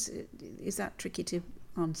think, or is that tricky to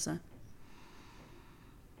answer?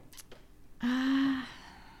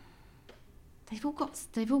 They've all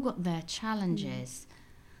got their challenges,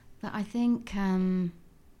 but I think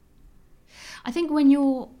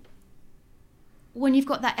when you've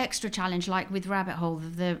got that extra challenge, like with Rabbit Hole,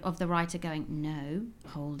 of the writer going, no,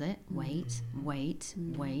 hold it, wait,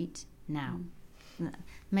 now.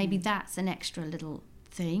 Maybe that's an extra little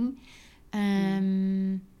thing.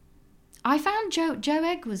 I found Joe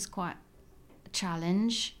Egg was quite a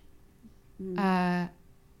challenge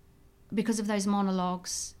because of those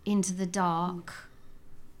monologues into the dark,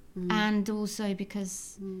 and also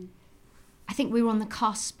because I think we were on the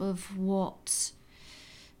cusp of what...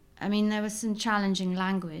 I mean, there was some challenging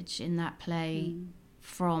language in that play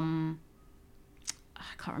from... I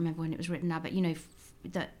can't remember when it was written now, but, you know,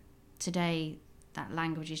 that today that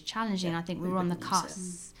language is challenging. I think we were on the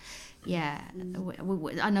cusp.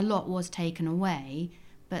 And a lot was taken away,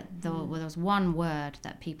 but there was one word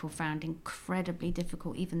that people found incredibly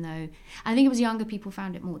difficult, even though... I think it was younger people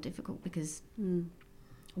found it more difficult because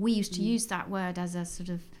we used to use that word as a sort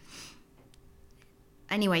of...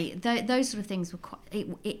 Anyway, those sort of things were quite...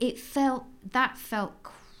 It felt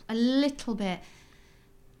a little bit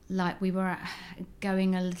like we were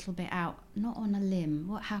going a little bit out, not on a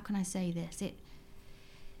limb. How can I say this?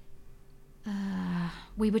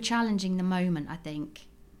 We were challenging the moment, I think,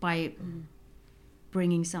 by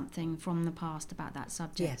bringing something from the past about that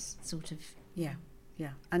subject. Yes. Sort of. Yeah.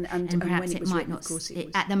 And perhaps when it was might written, not. of course,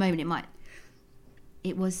 At the moment, it might.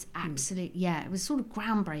 It was absolute. Yeah, it was sort of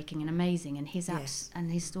groundbreaking and amazing, and his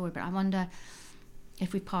and his story. But I wonder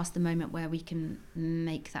if we passed the moment where we can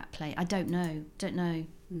make that play. I don't know. So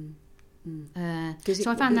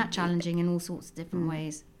I found that challenging in all sorts of different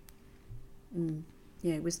ways.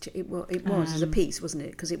 Yeah, it was as a piece, wasn't it?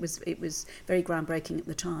 Because it was very groundbreaking at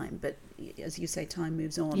the time. But as you say, time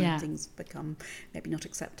moves on and things become maybe not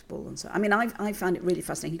acceptable. And so, I mean, I found it really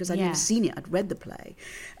fascinating because I'd never seen it. I'd read the play,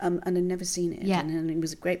 and I'd never seen it. And it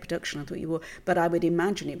was a great production. I thought you were, but I would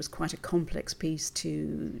imagine it was quite a complex piece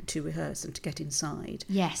to rehearse and to get inside.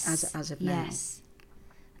 Yes, as of now. Yes,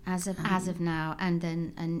 as of now, and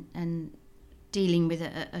then and dealing with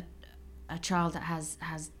a child that has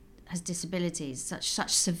disabilities,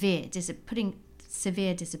 such severe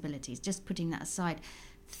disabilities. Just putting that aside,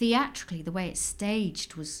 theatrically, the way it's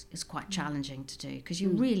staged is quite challenging to do, because you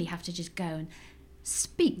really have to just go and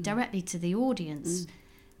speak directly to the audience,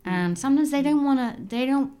 and sometimes they don't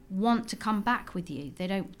want to come back with you. They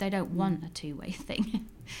don't want a two-way thing.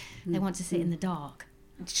 They want to sit in the dark.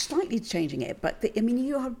 Slightly changing it, but I mean,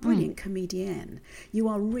 you are a brilliant comedian. You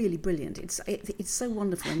are really brilliant. It's so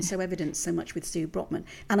wonderful and so evident so much with Sue Brockman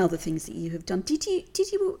and other things that you have done. Did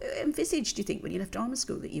you envisage, do you think, when you left drama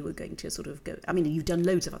school, that you were going to sort of go? I mean, you've done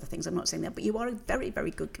loads of other things. I'm not saying that, but you are a very,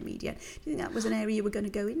 very good comedian. Do you think that was an area you were going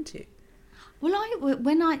to go into? Well,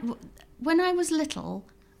 when I was little,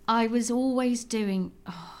 I was always doing.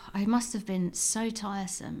 Oh, I must have been so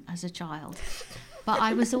tiresome as a child, but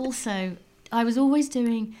I was always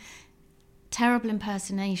doing terrible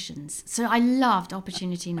impersonations. So I loved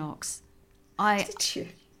Opportunity Knocks. Did you?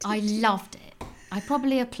 I loved it. I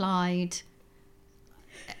probably applied.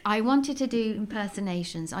 I wanted to do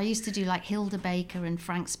impersonations. I used to do like Hilda Baker and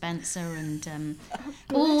Frank Spencer and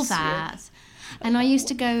all that. And I used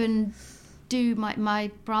to go and do,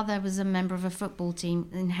 my brother was a member of a football team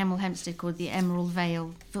in Hemel Hempstead called the Emerald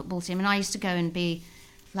Vale football team. And I used to go and be,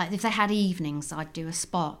 like, if they had evenings, I'd do a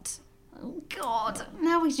spot. Oh God!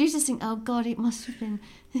 Now we just think, oh God, it must have been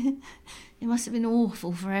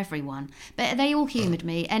awful for everyone. But they all humoured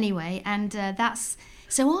me anyway, and that's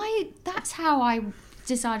how I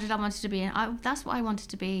decided I wanted to be. That's what I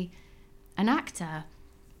wanted to be, an actor.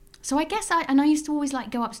 So I guess I used to always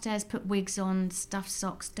like go upstairs, put wigs on, stuff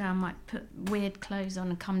socks down, like put weird clothes on,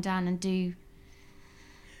 and come down and do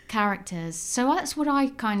characters. So that's what I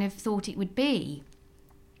kind of thought it would be,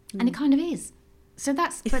 and it kind of is. So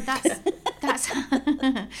that's how That's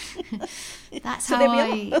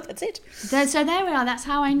it. So there we are. That's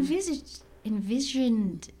how I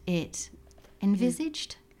envisioned it.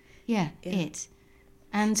 Envisaged? Yeah. It.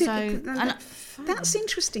 And that's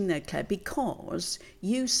interesting though, Claire, because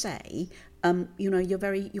you say,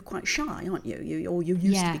 you're quite shy, aren't you? You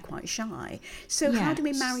used to be quite shy. So how do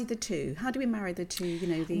we marry the two? How do we marry the two?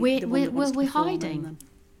 We're hiding.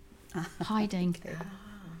 Hiding.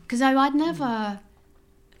 Because I'd never.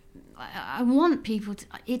 I want people to.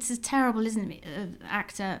 It's a terrible, isn't it,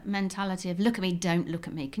 actor mentality of look at me, don't look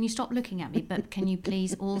at me. Can you stop looking at me? But can you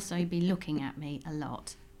please also be looking at me a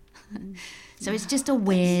lot? So it's just a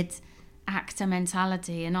weird actor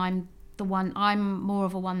mentality, and I'm more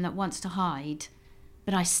of a one that wants to hide,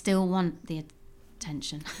 but I still want the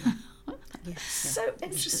attention. So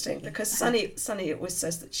interesting, because Sunny always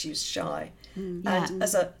says that she was shy, and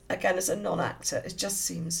as a non-actor, it just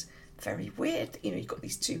seems very weird. You've got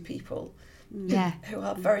these two people who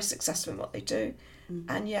are very successful in what they do,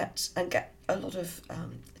 and get a lot of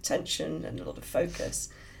attention and a lot of focus,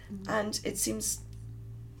 and it seems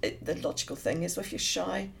the logical thing is, well, if you're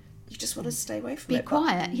shy, you just want to stay away from it. Be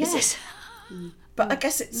quiet. Yes. But I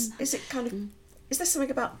guess is it kind of, is there something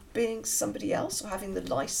about being somebody else or having the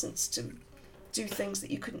license to do things that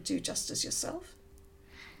you couldn't do just as yourself?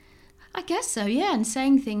 I guess so, yeah, and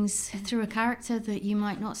saying things through a character that you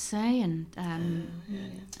might not say, and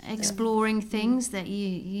exploring things that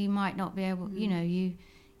you might not be able, you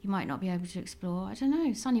might not be able to explore. I don't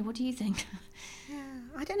know, Sonny, what do you think?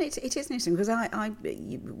 I don't know. It is interesting because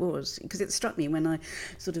because it struck me when I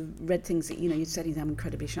sort of read things that you said I'm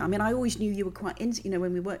incredibly shy. I mean, I always knew you were quite into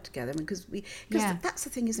when we worked together, because that's the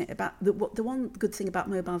thing, isn't it? About the one good thing about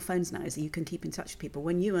mobile phones now is that you can keep in touch with people.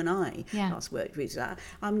 When you and I last worked with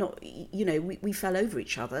I'm not, we fell over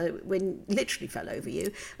each other, literally fell over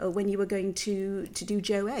you when you were going to do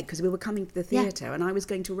Joe Egg, because we were coming to the theatre and I was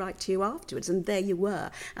going to write to you afterwards, and there you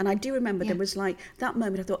were. And I do remember there was like that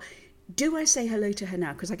moment I thought, do I say hello to her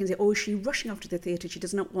now? Because I can say, oh, is she rushing off to the theatre? She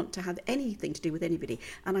does not want to have anything to do with anybody.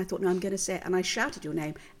 And I thought, no, I'm going to say it. And I shouted your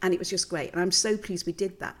name, and it was just great. And I'm so pleased we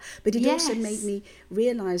did that. But it also made me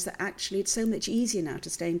realise that actually it's so much easier now to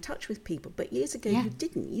stay in touch with people. But years ago, you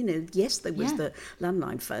didn't. You know, yes, there was the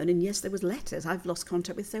landline phone, and yes, there was letters. I've lost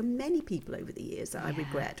contact with so many people over the years that I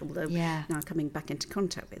regret, although now coming back into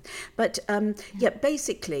contact with. But,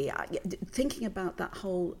 basically, thinking about that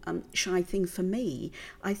whole shy thing for me,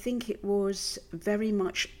 I think it was very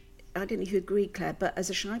much, I don't know if you agree, Claire, but as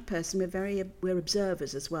a shy person, we're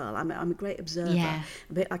observers as well. I'm a great observer,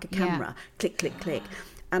 a bit like a camera, click, click, click.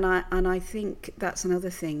 And I think that's another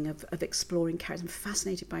thing of exploring characters. I'm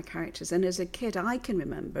fascinated by characters. And as a kid, I can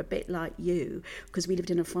remember, a bit like you, because we lived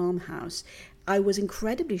in a farmhouse, I was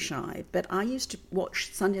incredibly shy, but I used to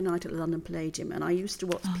watch Sunday night at the London Palladium, and I used to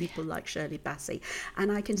watch people like Shirley Bassey,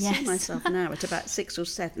 and I can see myself now at about 6 or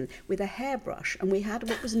 7 with a hairbrush, and we had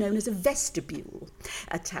what was known as a vestibule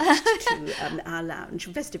attached to our lounge.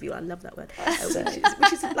 Vestibule, I love that word,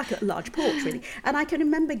 which is like a large porch, really. And I can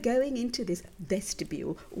remember going into this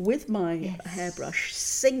vestibule with my hairbrush,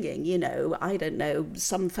 singing, you know, I don't know,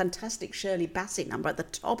 some fantastic Shirley Bassey number at the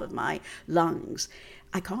top of my lungs.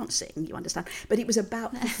 I can't sing, you understand, but it was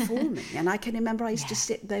about performing. And I can remember I used to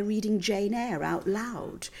sit there reading Jane Eyre out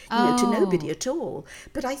loud, you know, to nobody at all.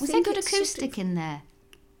 But I was think there good acoustic in there?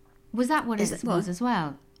 Was that what it was as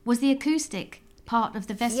well? Was the acoustic part of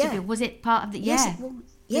the vestibule? Yeah. Was it part of the? Yes, it was.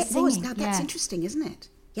 Yeah, it was. Now that's interesting, isn't it?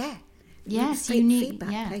 Yeah. Yes, you need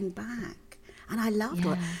feedback playing back. And I loved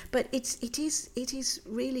it. But it is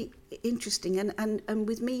really interesting. And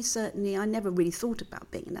with me, certainly, I never really thought about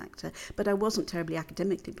being an actor, but I wasn't terribly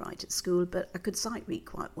academically bright at school, but I could sight read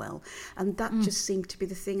quite well. And that just seemed to be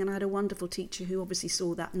the thing. And I had a wonderful teacher who obviously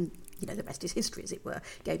saw that, and, you know, the rest is history, as it were,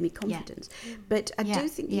 gave me confidence. Yeah. But I do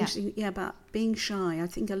think about being shy, I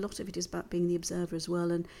think a lot of it is about being the observer as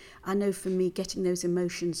well. And I know for me, getting those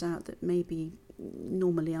emotions out that maybe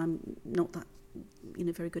normally I'm not that, you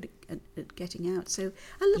know, very good at getting out. So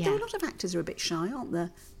there are a lot of actors who are a bit shy, aren't there,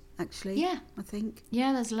 actually? Yeah. I think.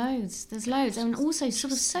 Yeah, there's loads. And also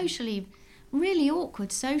sort of socially, really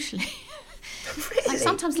awkward socially. Really? Like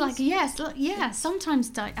sometimes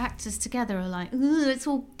sometimes actors together are like, it's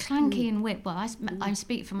all clanky and whip. Well, I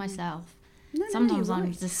speak for myself. Sometimes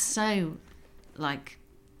I'm just so, like,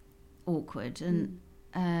 awkward and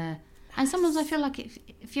sometimes I feel like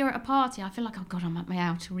if you're at a party, I feel like, oh God, I'm at my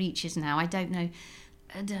outer reaches now. I don't know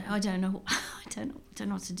what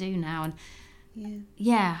to do now. And I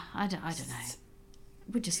don't know.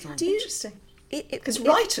 We're just all interesting. Because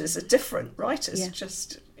writers are different. Writers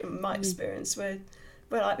just, in my experience, we're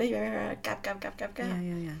like gab. Yeah.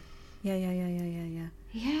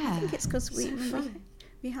 I think it's because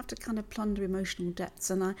we have to kind of plunder emotional depths,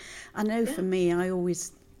 and I know for me,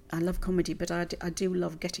 I love comedy, but I do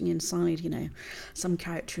love getting inside, you know, some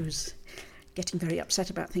character who's getting very upset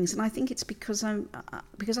about things. And I think it's because I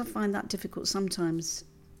find that difficult sometimes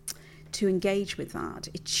to engage with that.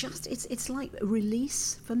 It's like a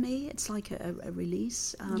release for me. It's like a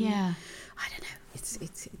release. I don't know.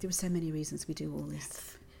 There were so many reasons we do all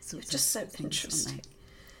this. It's just so interesting.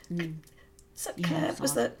 So Claire,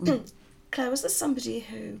 was there somebody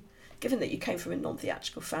who, given that you came from a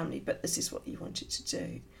non-theatrical family, but this is what you wanted to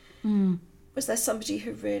do, was there somebody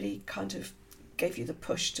who really kind of gave you the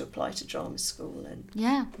push to apply to drama school? And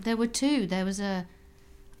there were two. There was a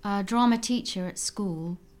drama teacher at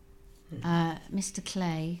school, Mr.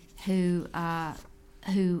 Clay, who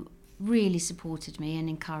really supported me and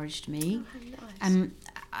encouraged me. Oh, nice.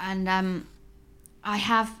 And I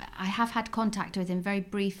have had contact with him very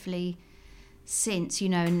briefly since, you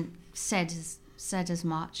know, and said as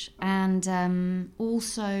much. And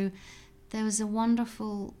also there was a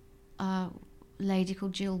wonderful lady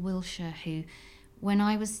called Jill Wilshire who, when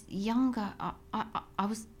I was younger, I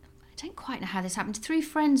don't quite know how this happened, through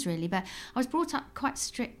friends really, but I was brought up quite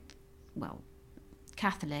strict, well,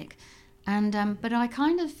 Catholic, and but I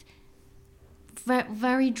kind of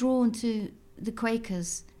very drawn to the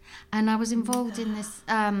Quakers, and I was involved in this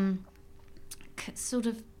sort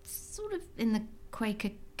of in the Quaker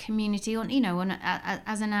community,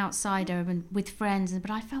 as an outsider and with friends, but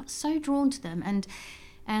I felt so drawn to them, and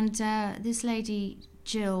this lady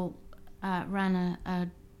Jill ran a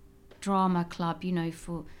drama club, you know,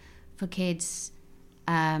 for kids,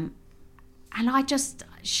 and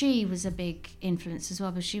she was a big influence as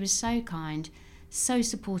well, but she was so kind, so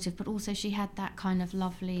supportive, but also she had that kind of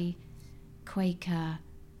lovely Quaker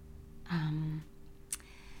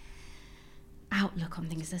outlook on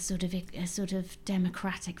things, a sort of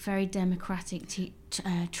democratic, very democratic,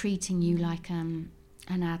 treating you like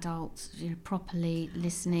an adult, properly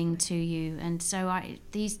listening to you. And so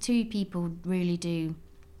these two people really do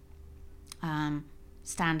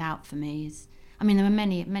stand out for me. There were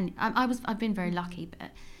many. I've been very lucky,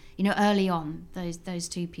 but early on, those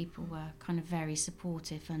two people were kind of very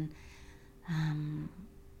supportive, and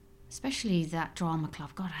especially that drama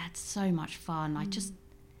club. God, I had so much fun. It's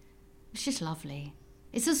just lovely.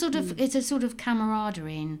 It's a sort of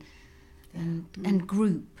camaraderie and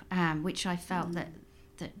group, which I felt that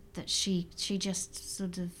she just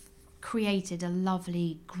sort of created a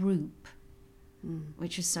lovely group,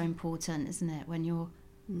 which is so important, isn't it? When you're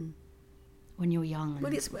young.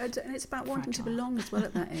 Well, it's about wanting to belong as well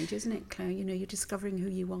at that age, isn't it, Claire? You're discovering who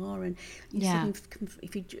you are, and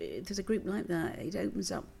if there's a group like that, it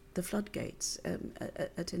opens up the floodgates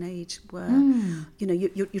at an age where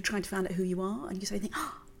you're trying to find out who you are, and you say,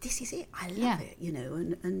 "Oh, this is it. I love it."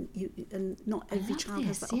 And not every child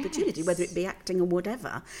has that opportunity, whether it be acting or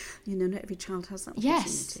whatever. Not every child has that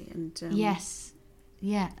opportunity. And yes,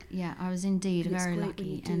 I was indeed very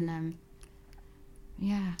lucky, and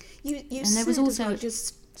You and there was also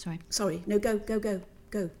sorry. No, go.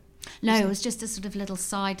 No, it was just a sort of little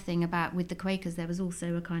side thing with the Quakers. There was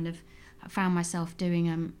also a kind of, I found myself doing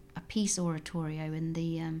a peace oratorio in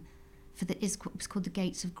the it was called the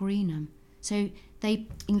Gates of Greenham. So they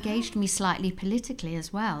engaged me slightly politically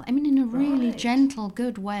as well. In a really gentle,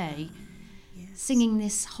 good way, singing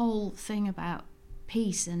this whole thing about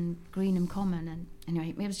peace and Greenham Common. And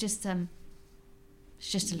anyway, it was just a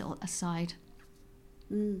little aside.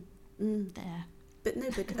 There. But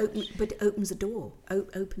it opens a door.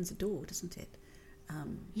 Opens a door, doesn't it?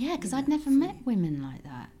 Because I'd never met women like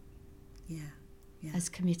that. Yeah. As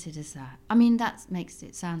committed as that. That makes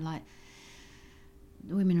it sound like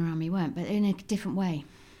the women around me weren't, but in a different way.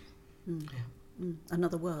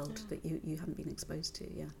 Another world that you haven't been exposed to.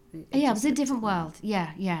 It was a different world.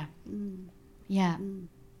 Yeah.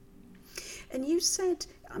 And you said,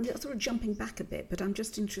 I'm sort of jumping back a bit, but I'm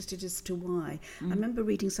just interested as to why. I remember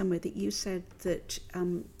reading somewhere that you said that,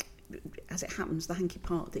 as it happens, the hanky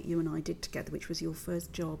part that you and I did together, which was your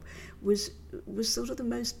first job, was sort of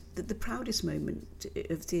the proudest moment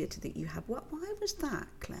of theatre that you had. Why was that,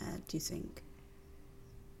 Claire, do you think?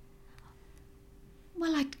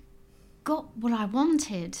 Well, I got what I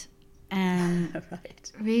wanted.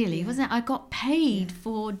 Right. Really, wasn't it? I got paid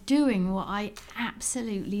for doing what I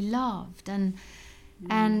absolutely loved, and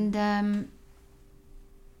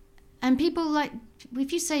people, like,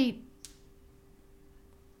 if you say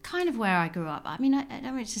kind of where I grew up, I don't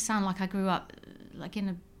want it to sound like I grew up like in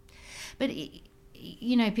a, but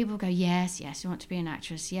people go, yes, you want to be an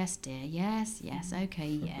actress, yes dear, yes, okay,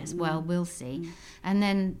 yes, well, we'll see, and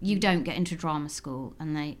then you don't get into drama school,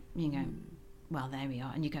 and you go, well, there we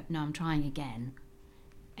are, and you go, no, I'm trying again,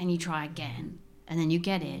 and you try again, and then you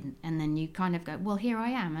get in, and then you kind of go, well, here I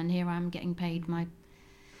am, and here I'm getting paid my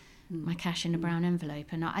cash in a brown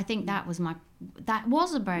envelope. And I think that was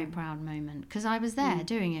a very proud moment, because I was there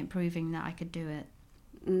doing it, proving that I could do it.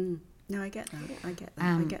 No, I get that. I get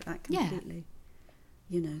that completely.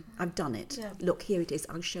 I've done it. Yeah. Look, here it is.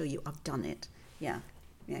 I'll show you. I've done it. Yeah.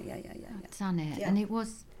 I've done it, yeah. And it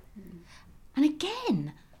was, and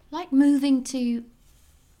again, like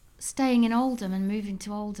staying in Oldham and moving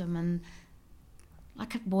to Oldham, and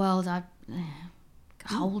like a world, a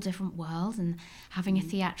whole different world, and having a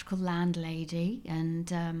theatrical landlady, and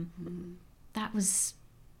that was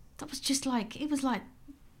just like, it was like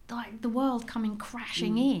the world coming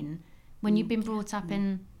crashing in when you've been brought up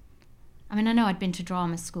in, I know I'd been to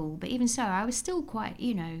drama school, but even so, I was still quite,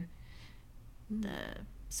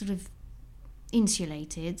 sort of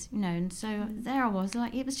insulated, and so there I was,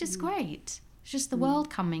 like, it was just great. It's just the world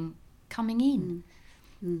coming in.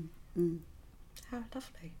 How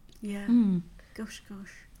lovely. Yeah. Gosh.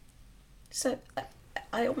 So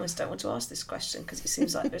I almost don't want to ask this question, because it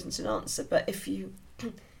seems like there isn't an answer, but if you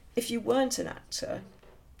weren't an actor,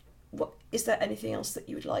 what is there anything else that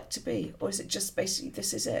you would like to be, or is it just basically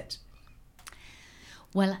this is it?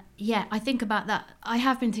 Well, yeah, I think about that. I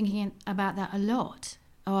have been thinking about that a lot.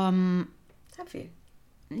 Have you?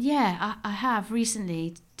 Yeah, I have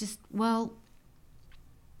recently.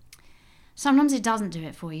 Sometimes it doesn't do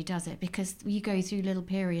it for you, does it? Because you go through little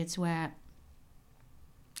periods where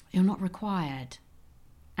you're not required,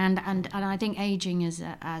 and I think aging as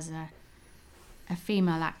a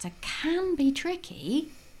female actor can be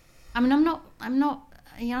tricky. I'm not. I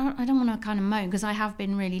don't want to kind of moan, because I have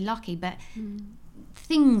been really lucky, but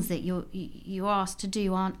things that you're asked to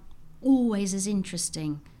do aren't always as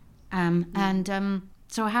interesting.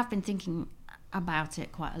 So I have been thinking about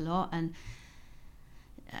it quite a lot, and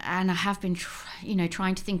and I have been,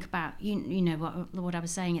 trying to think about, what I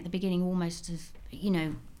was saying at the beginning, almost of,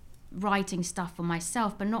 writing stuff for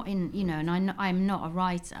myself, but not in, and I'm not a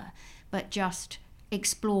writer, but just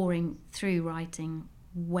exploring through writing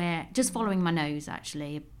just following my nose,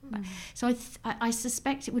 actually. So I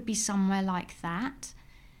suspect it would be somewhere like that.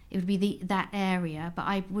 It would be that area, but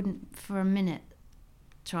I wouldn't for a minute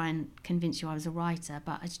try and convince you I was a writer,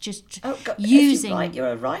 but it's just using... If you write,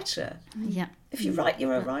 you're a writer. Yeah. If you write,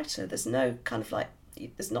 you're a writer. There's no kind of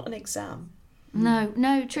there's not an exam.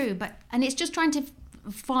 No, true. And it's just trying to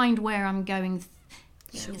find where I'm going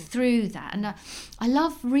through that. And I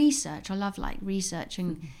love research. I love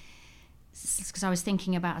researching, because I was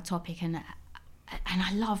thinking about a topic, and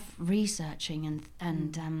I love researching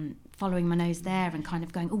and following my nose there and kind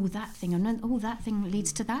of going, that thing, and then that thing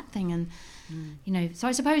leads to that thing, and so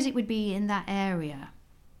I suppose it would be in that area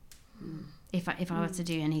if I were to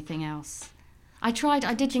do anything else. I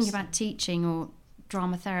did think about teaching or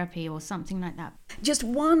drama therapy or something like that. Just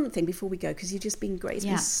one thing before we go, because you've just been great. It's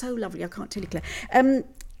been so lovely. I can't tell you, Claire.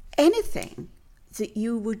 Anything that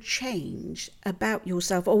you would change about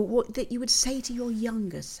yourself, or what that you would say to your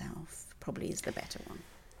younger self, probably is the better one.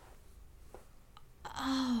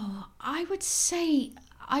 Oh, I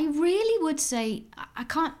really would say, I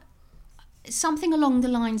can't, something along the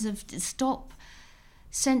lines of stop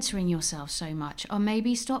censoring yourself so much, or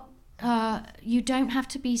maybe stop, you don't have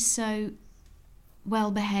to be so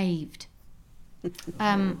well behaved. We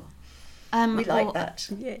like that.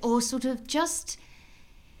 Yes. Or sort of just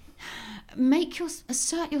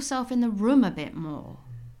assert yourself in the room a bit more.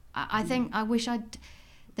 I think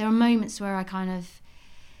there are moments where I kind of,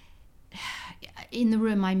 in the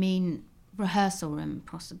room, I mean rehearsal room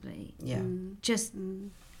possibly. Yeah. Just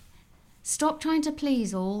stop trying to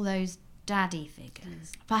please all those daddy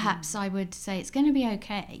figures. Perhaps I would say it's going to be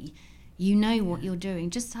okay. You know what you're doing.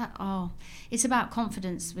 Just it's about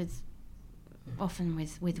confidence often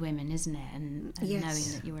with women, isn't it? And knowing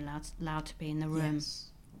that you're allowed to be in the room. Yes.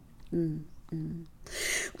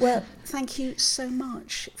 Well, thank you so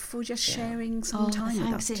much for just sharing some time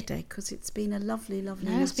with us today, because it's been a lovely,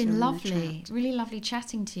 lovely. No, it's been lovely, really lovely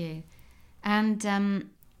chatting to you, and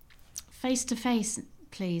face to face,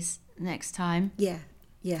 please, next time. Yeah.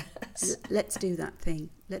 Let's do that thing.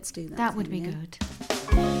 Let's do that. That would be good.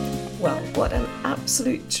 Well, what an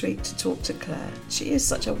absolute treat to talk to Claire. She is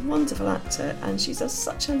such a wonderful actor, and she's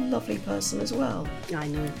such a lovely person as well. I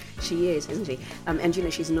know, she is, isn't she? And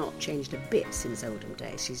she's not changed a bit since Oldham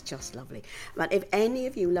days. She's just lovely. But if any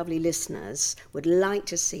of you lovely listeners would like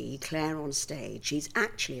to see Claire on stage, she's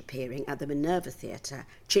actually appearing at the Minerva Theatre,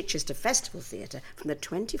 Chichester Festival Theatre, from the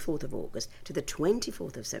 24th of August to the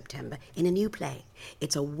 24th of September in a new play.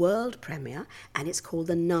 It's a world premiere, and it's called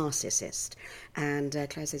The Narcissist. And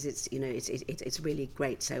Claire says it's really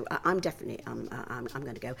great. So I'm definitely I'm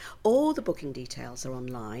going to go. All the booking details are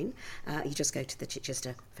online. You just go to the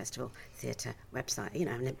Chichester Festival Theatre website,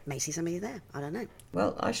 and may see some of you there. I don't know.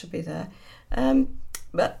 Well, I should be there.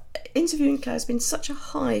 But interviewing Claire has been such a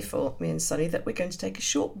high for me and Sonny that we're going to take a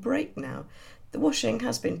short break now. The washing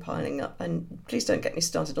has been piling up, and please don't get me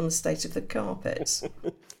started on the state of the carpets.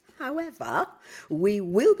 However, we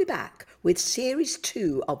will be back with Series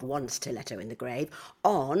 2 of One Stiletto in the Grave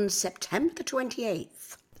on September the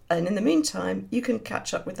 28th. And in the meantime, you can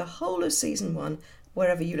catch up with the whole of Season 1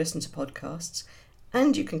 wherever you listen to podcasts,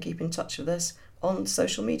 and you can keep in touch with us on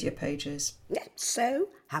social media pages. Yeah, so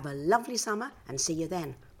have a lovely summer, and see you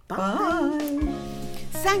then. Bye. Bye.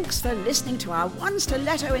 Thanks for listening to our One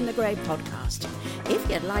Stiletto in the Grave podcast.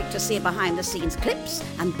 If you'd like to see behind-the-scenes clips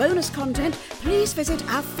and bonus content, please visit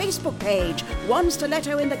our Facebook page, One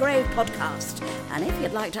Stiletto in the Grave podcast. And if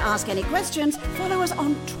you'd like to ask any questions, follow us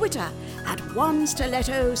on Twitter at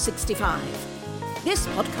OneStiletto65. This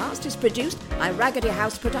podcast is produced by Raggedy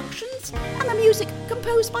House Productions, and the music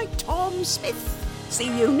composed by Tom Smith.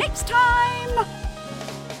 See you next time!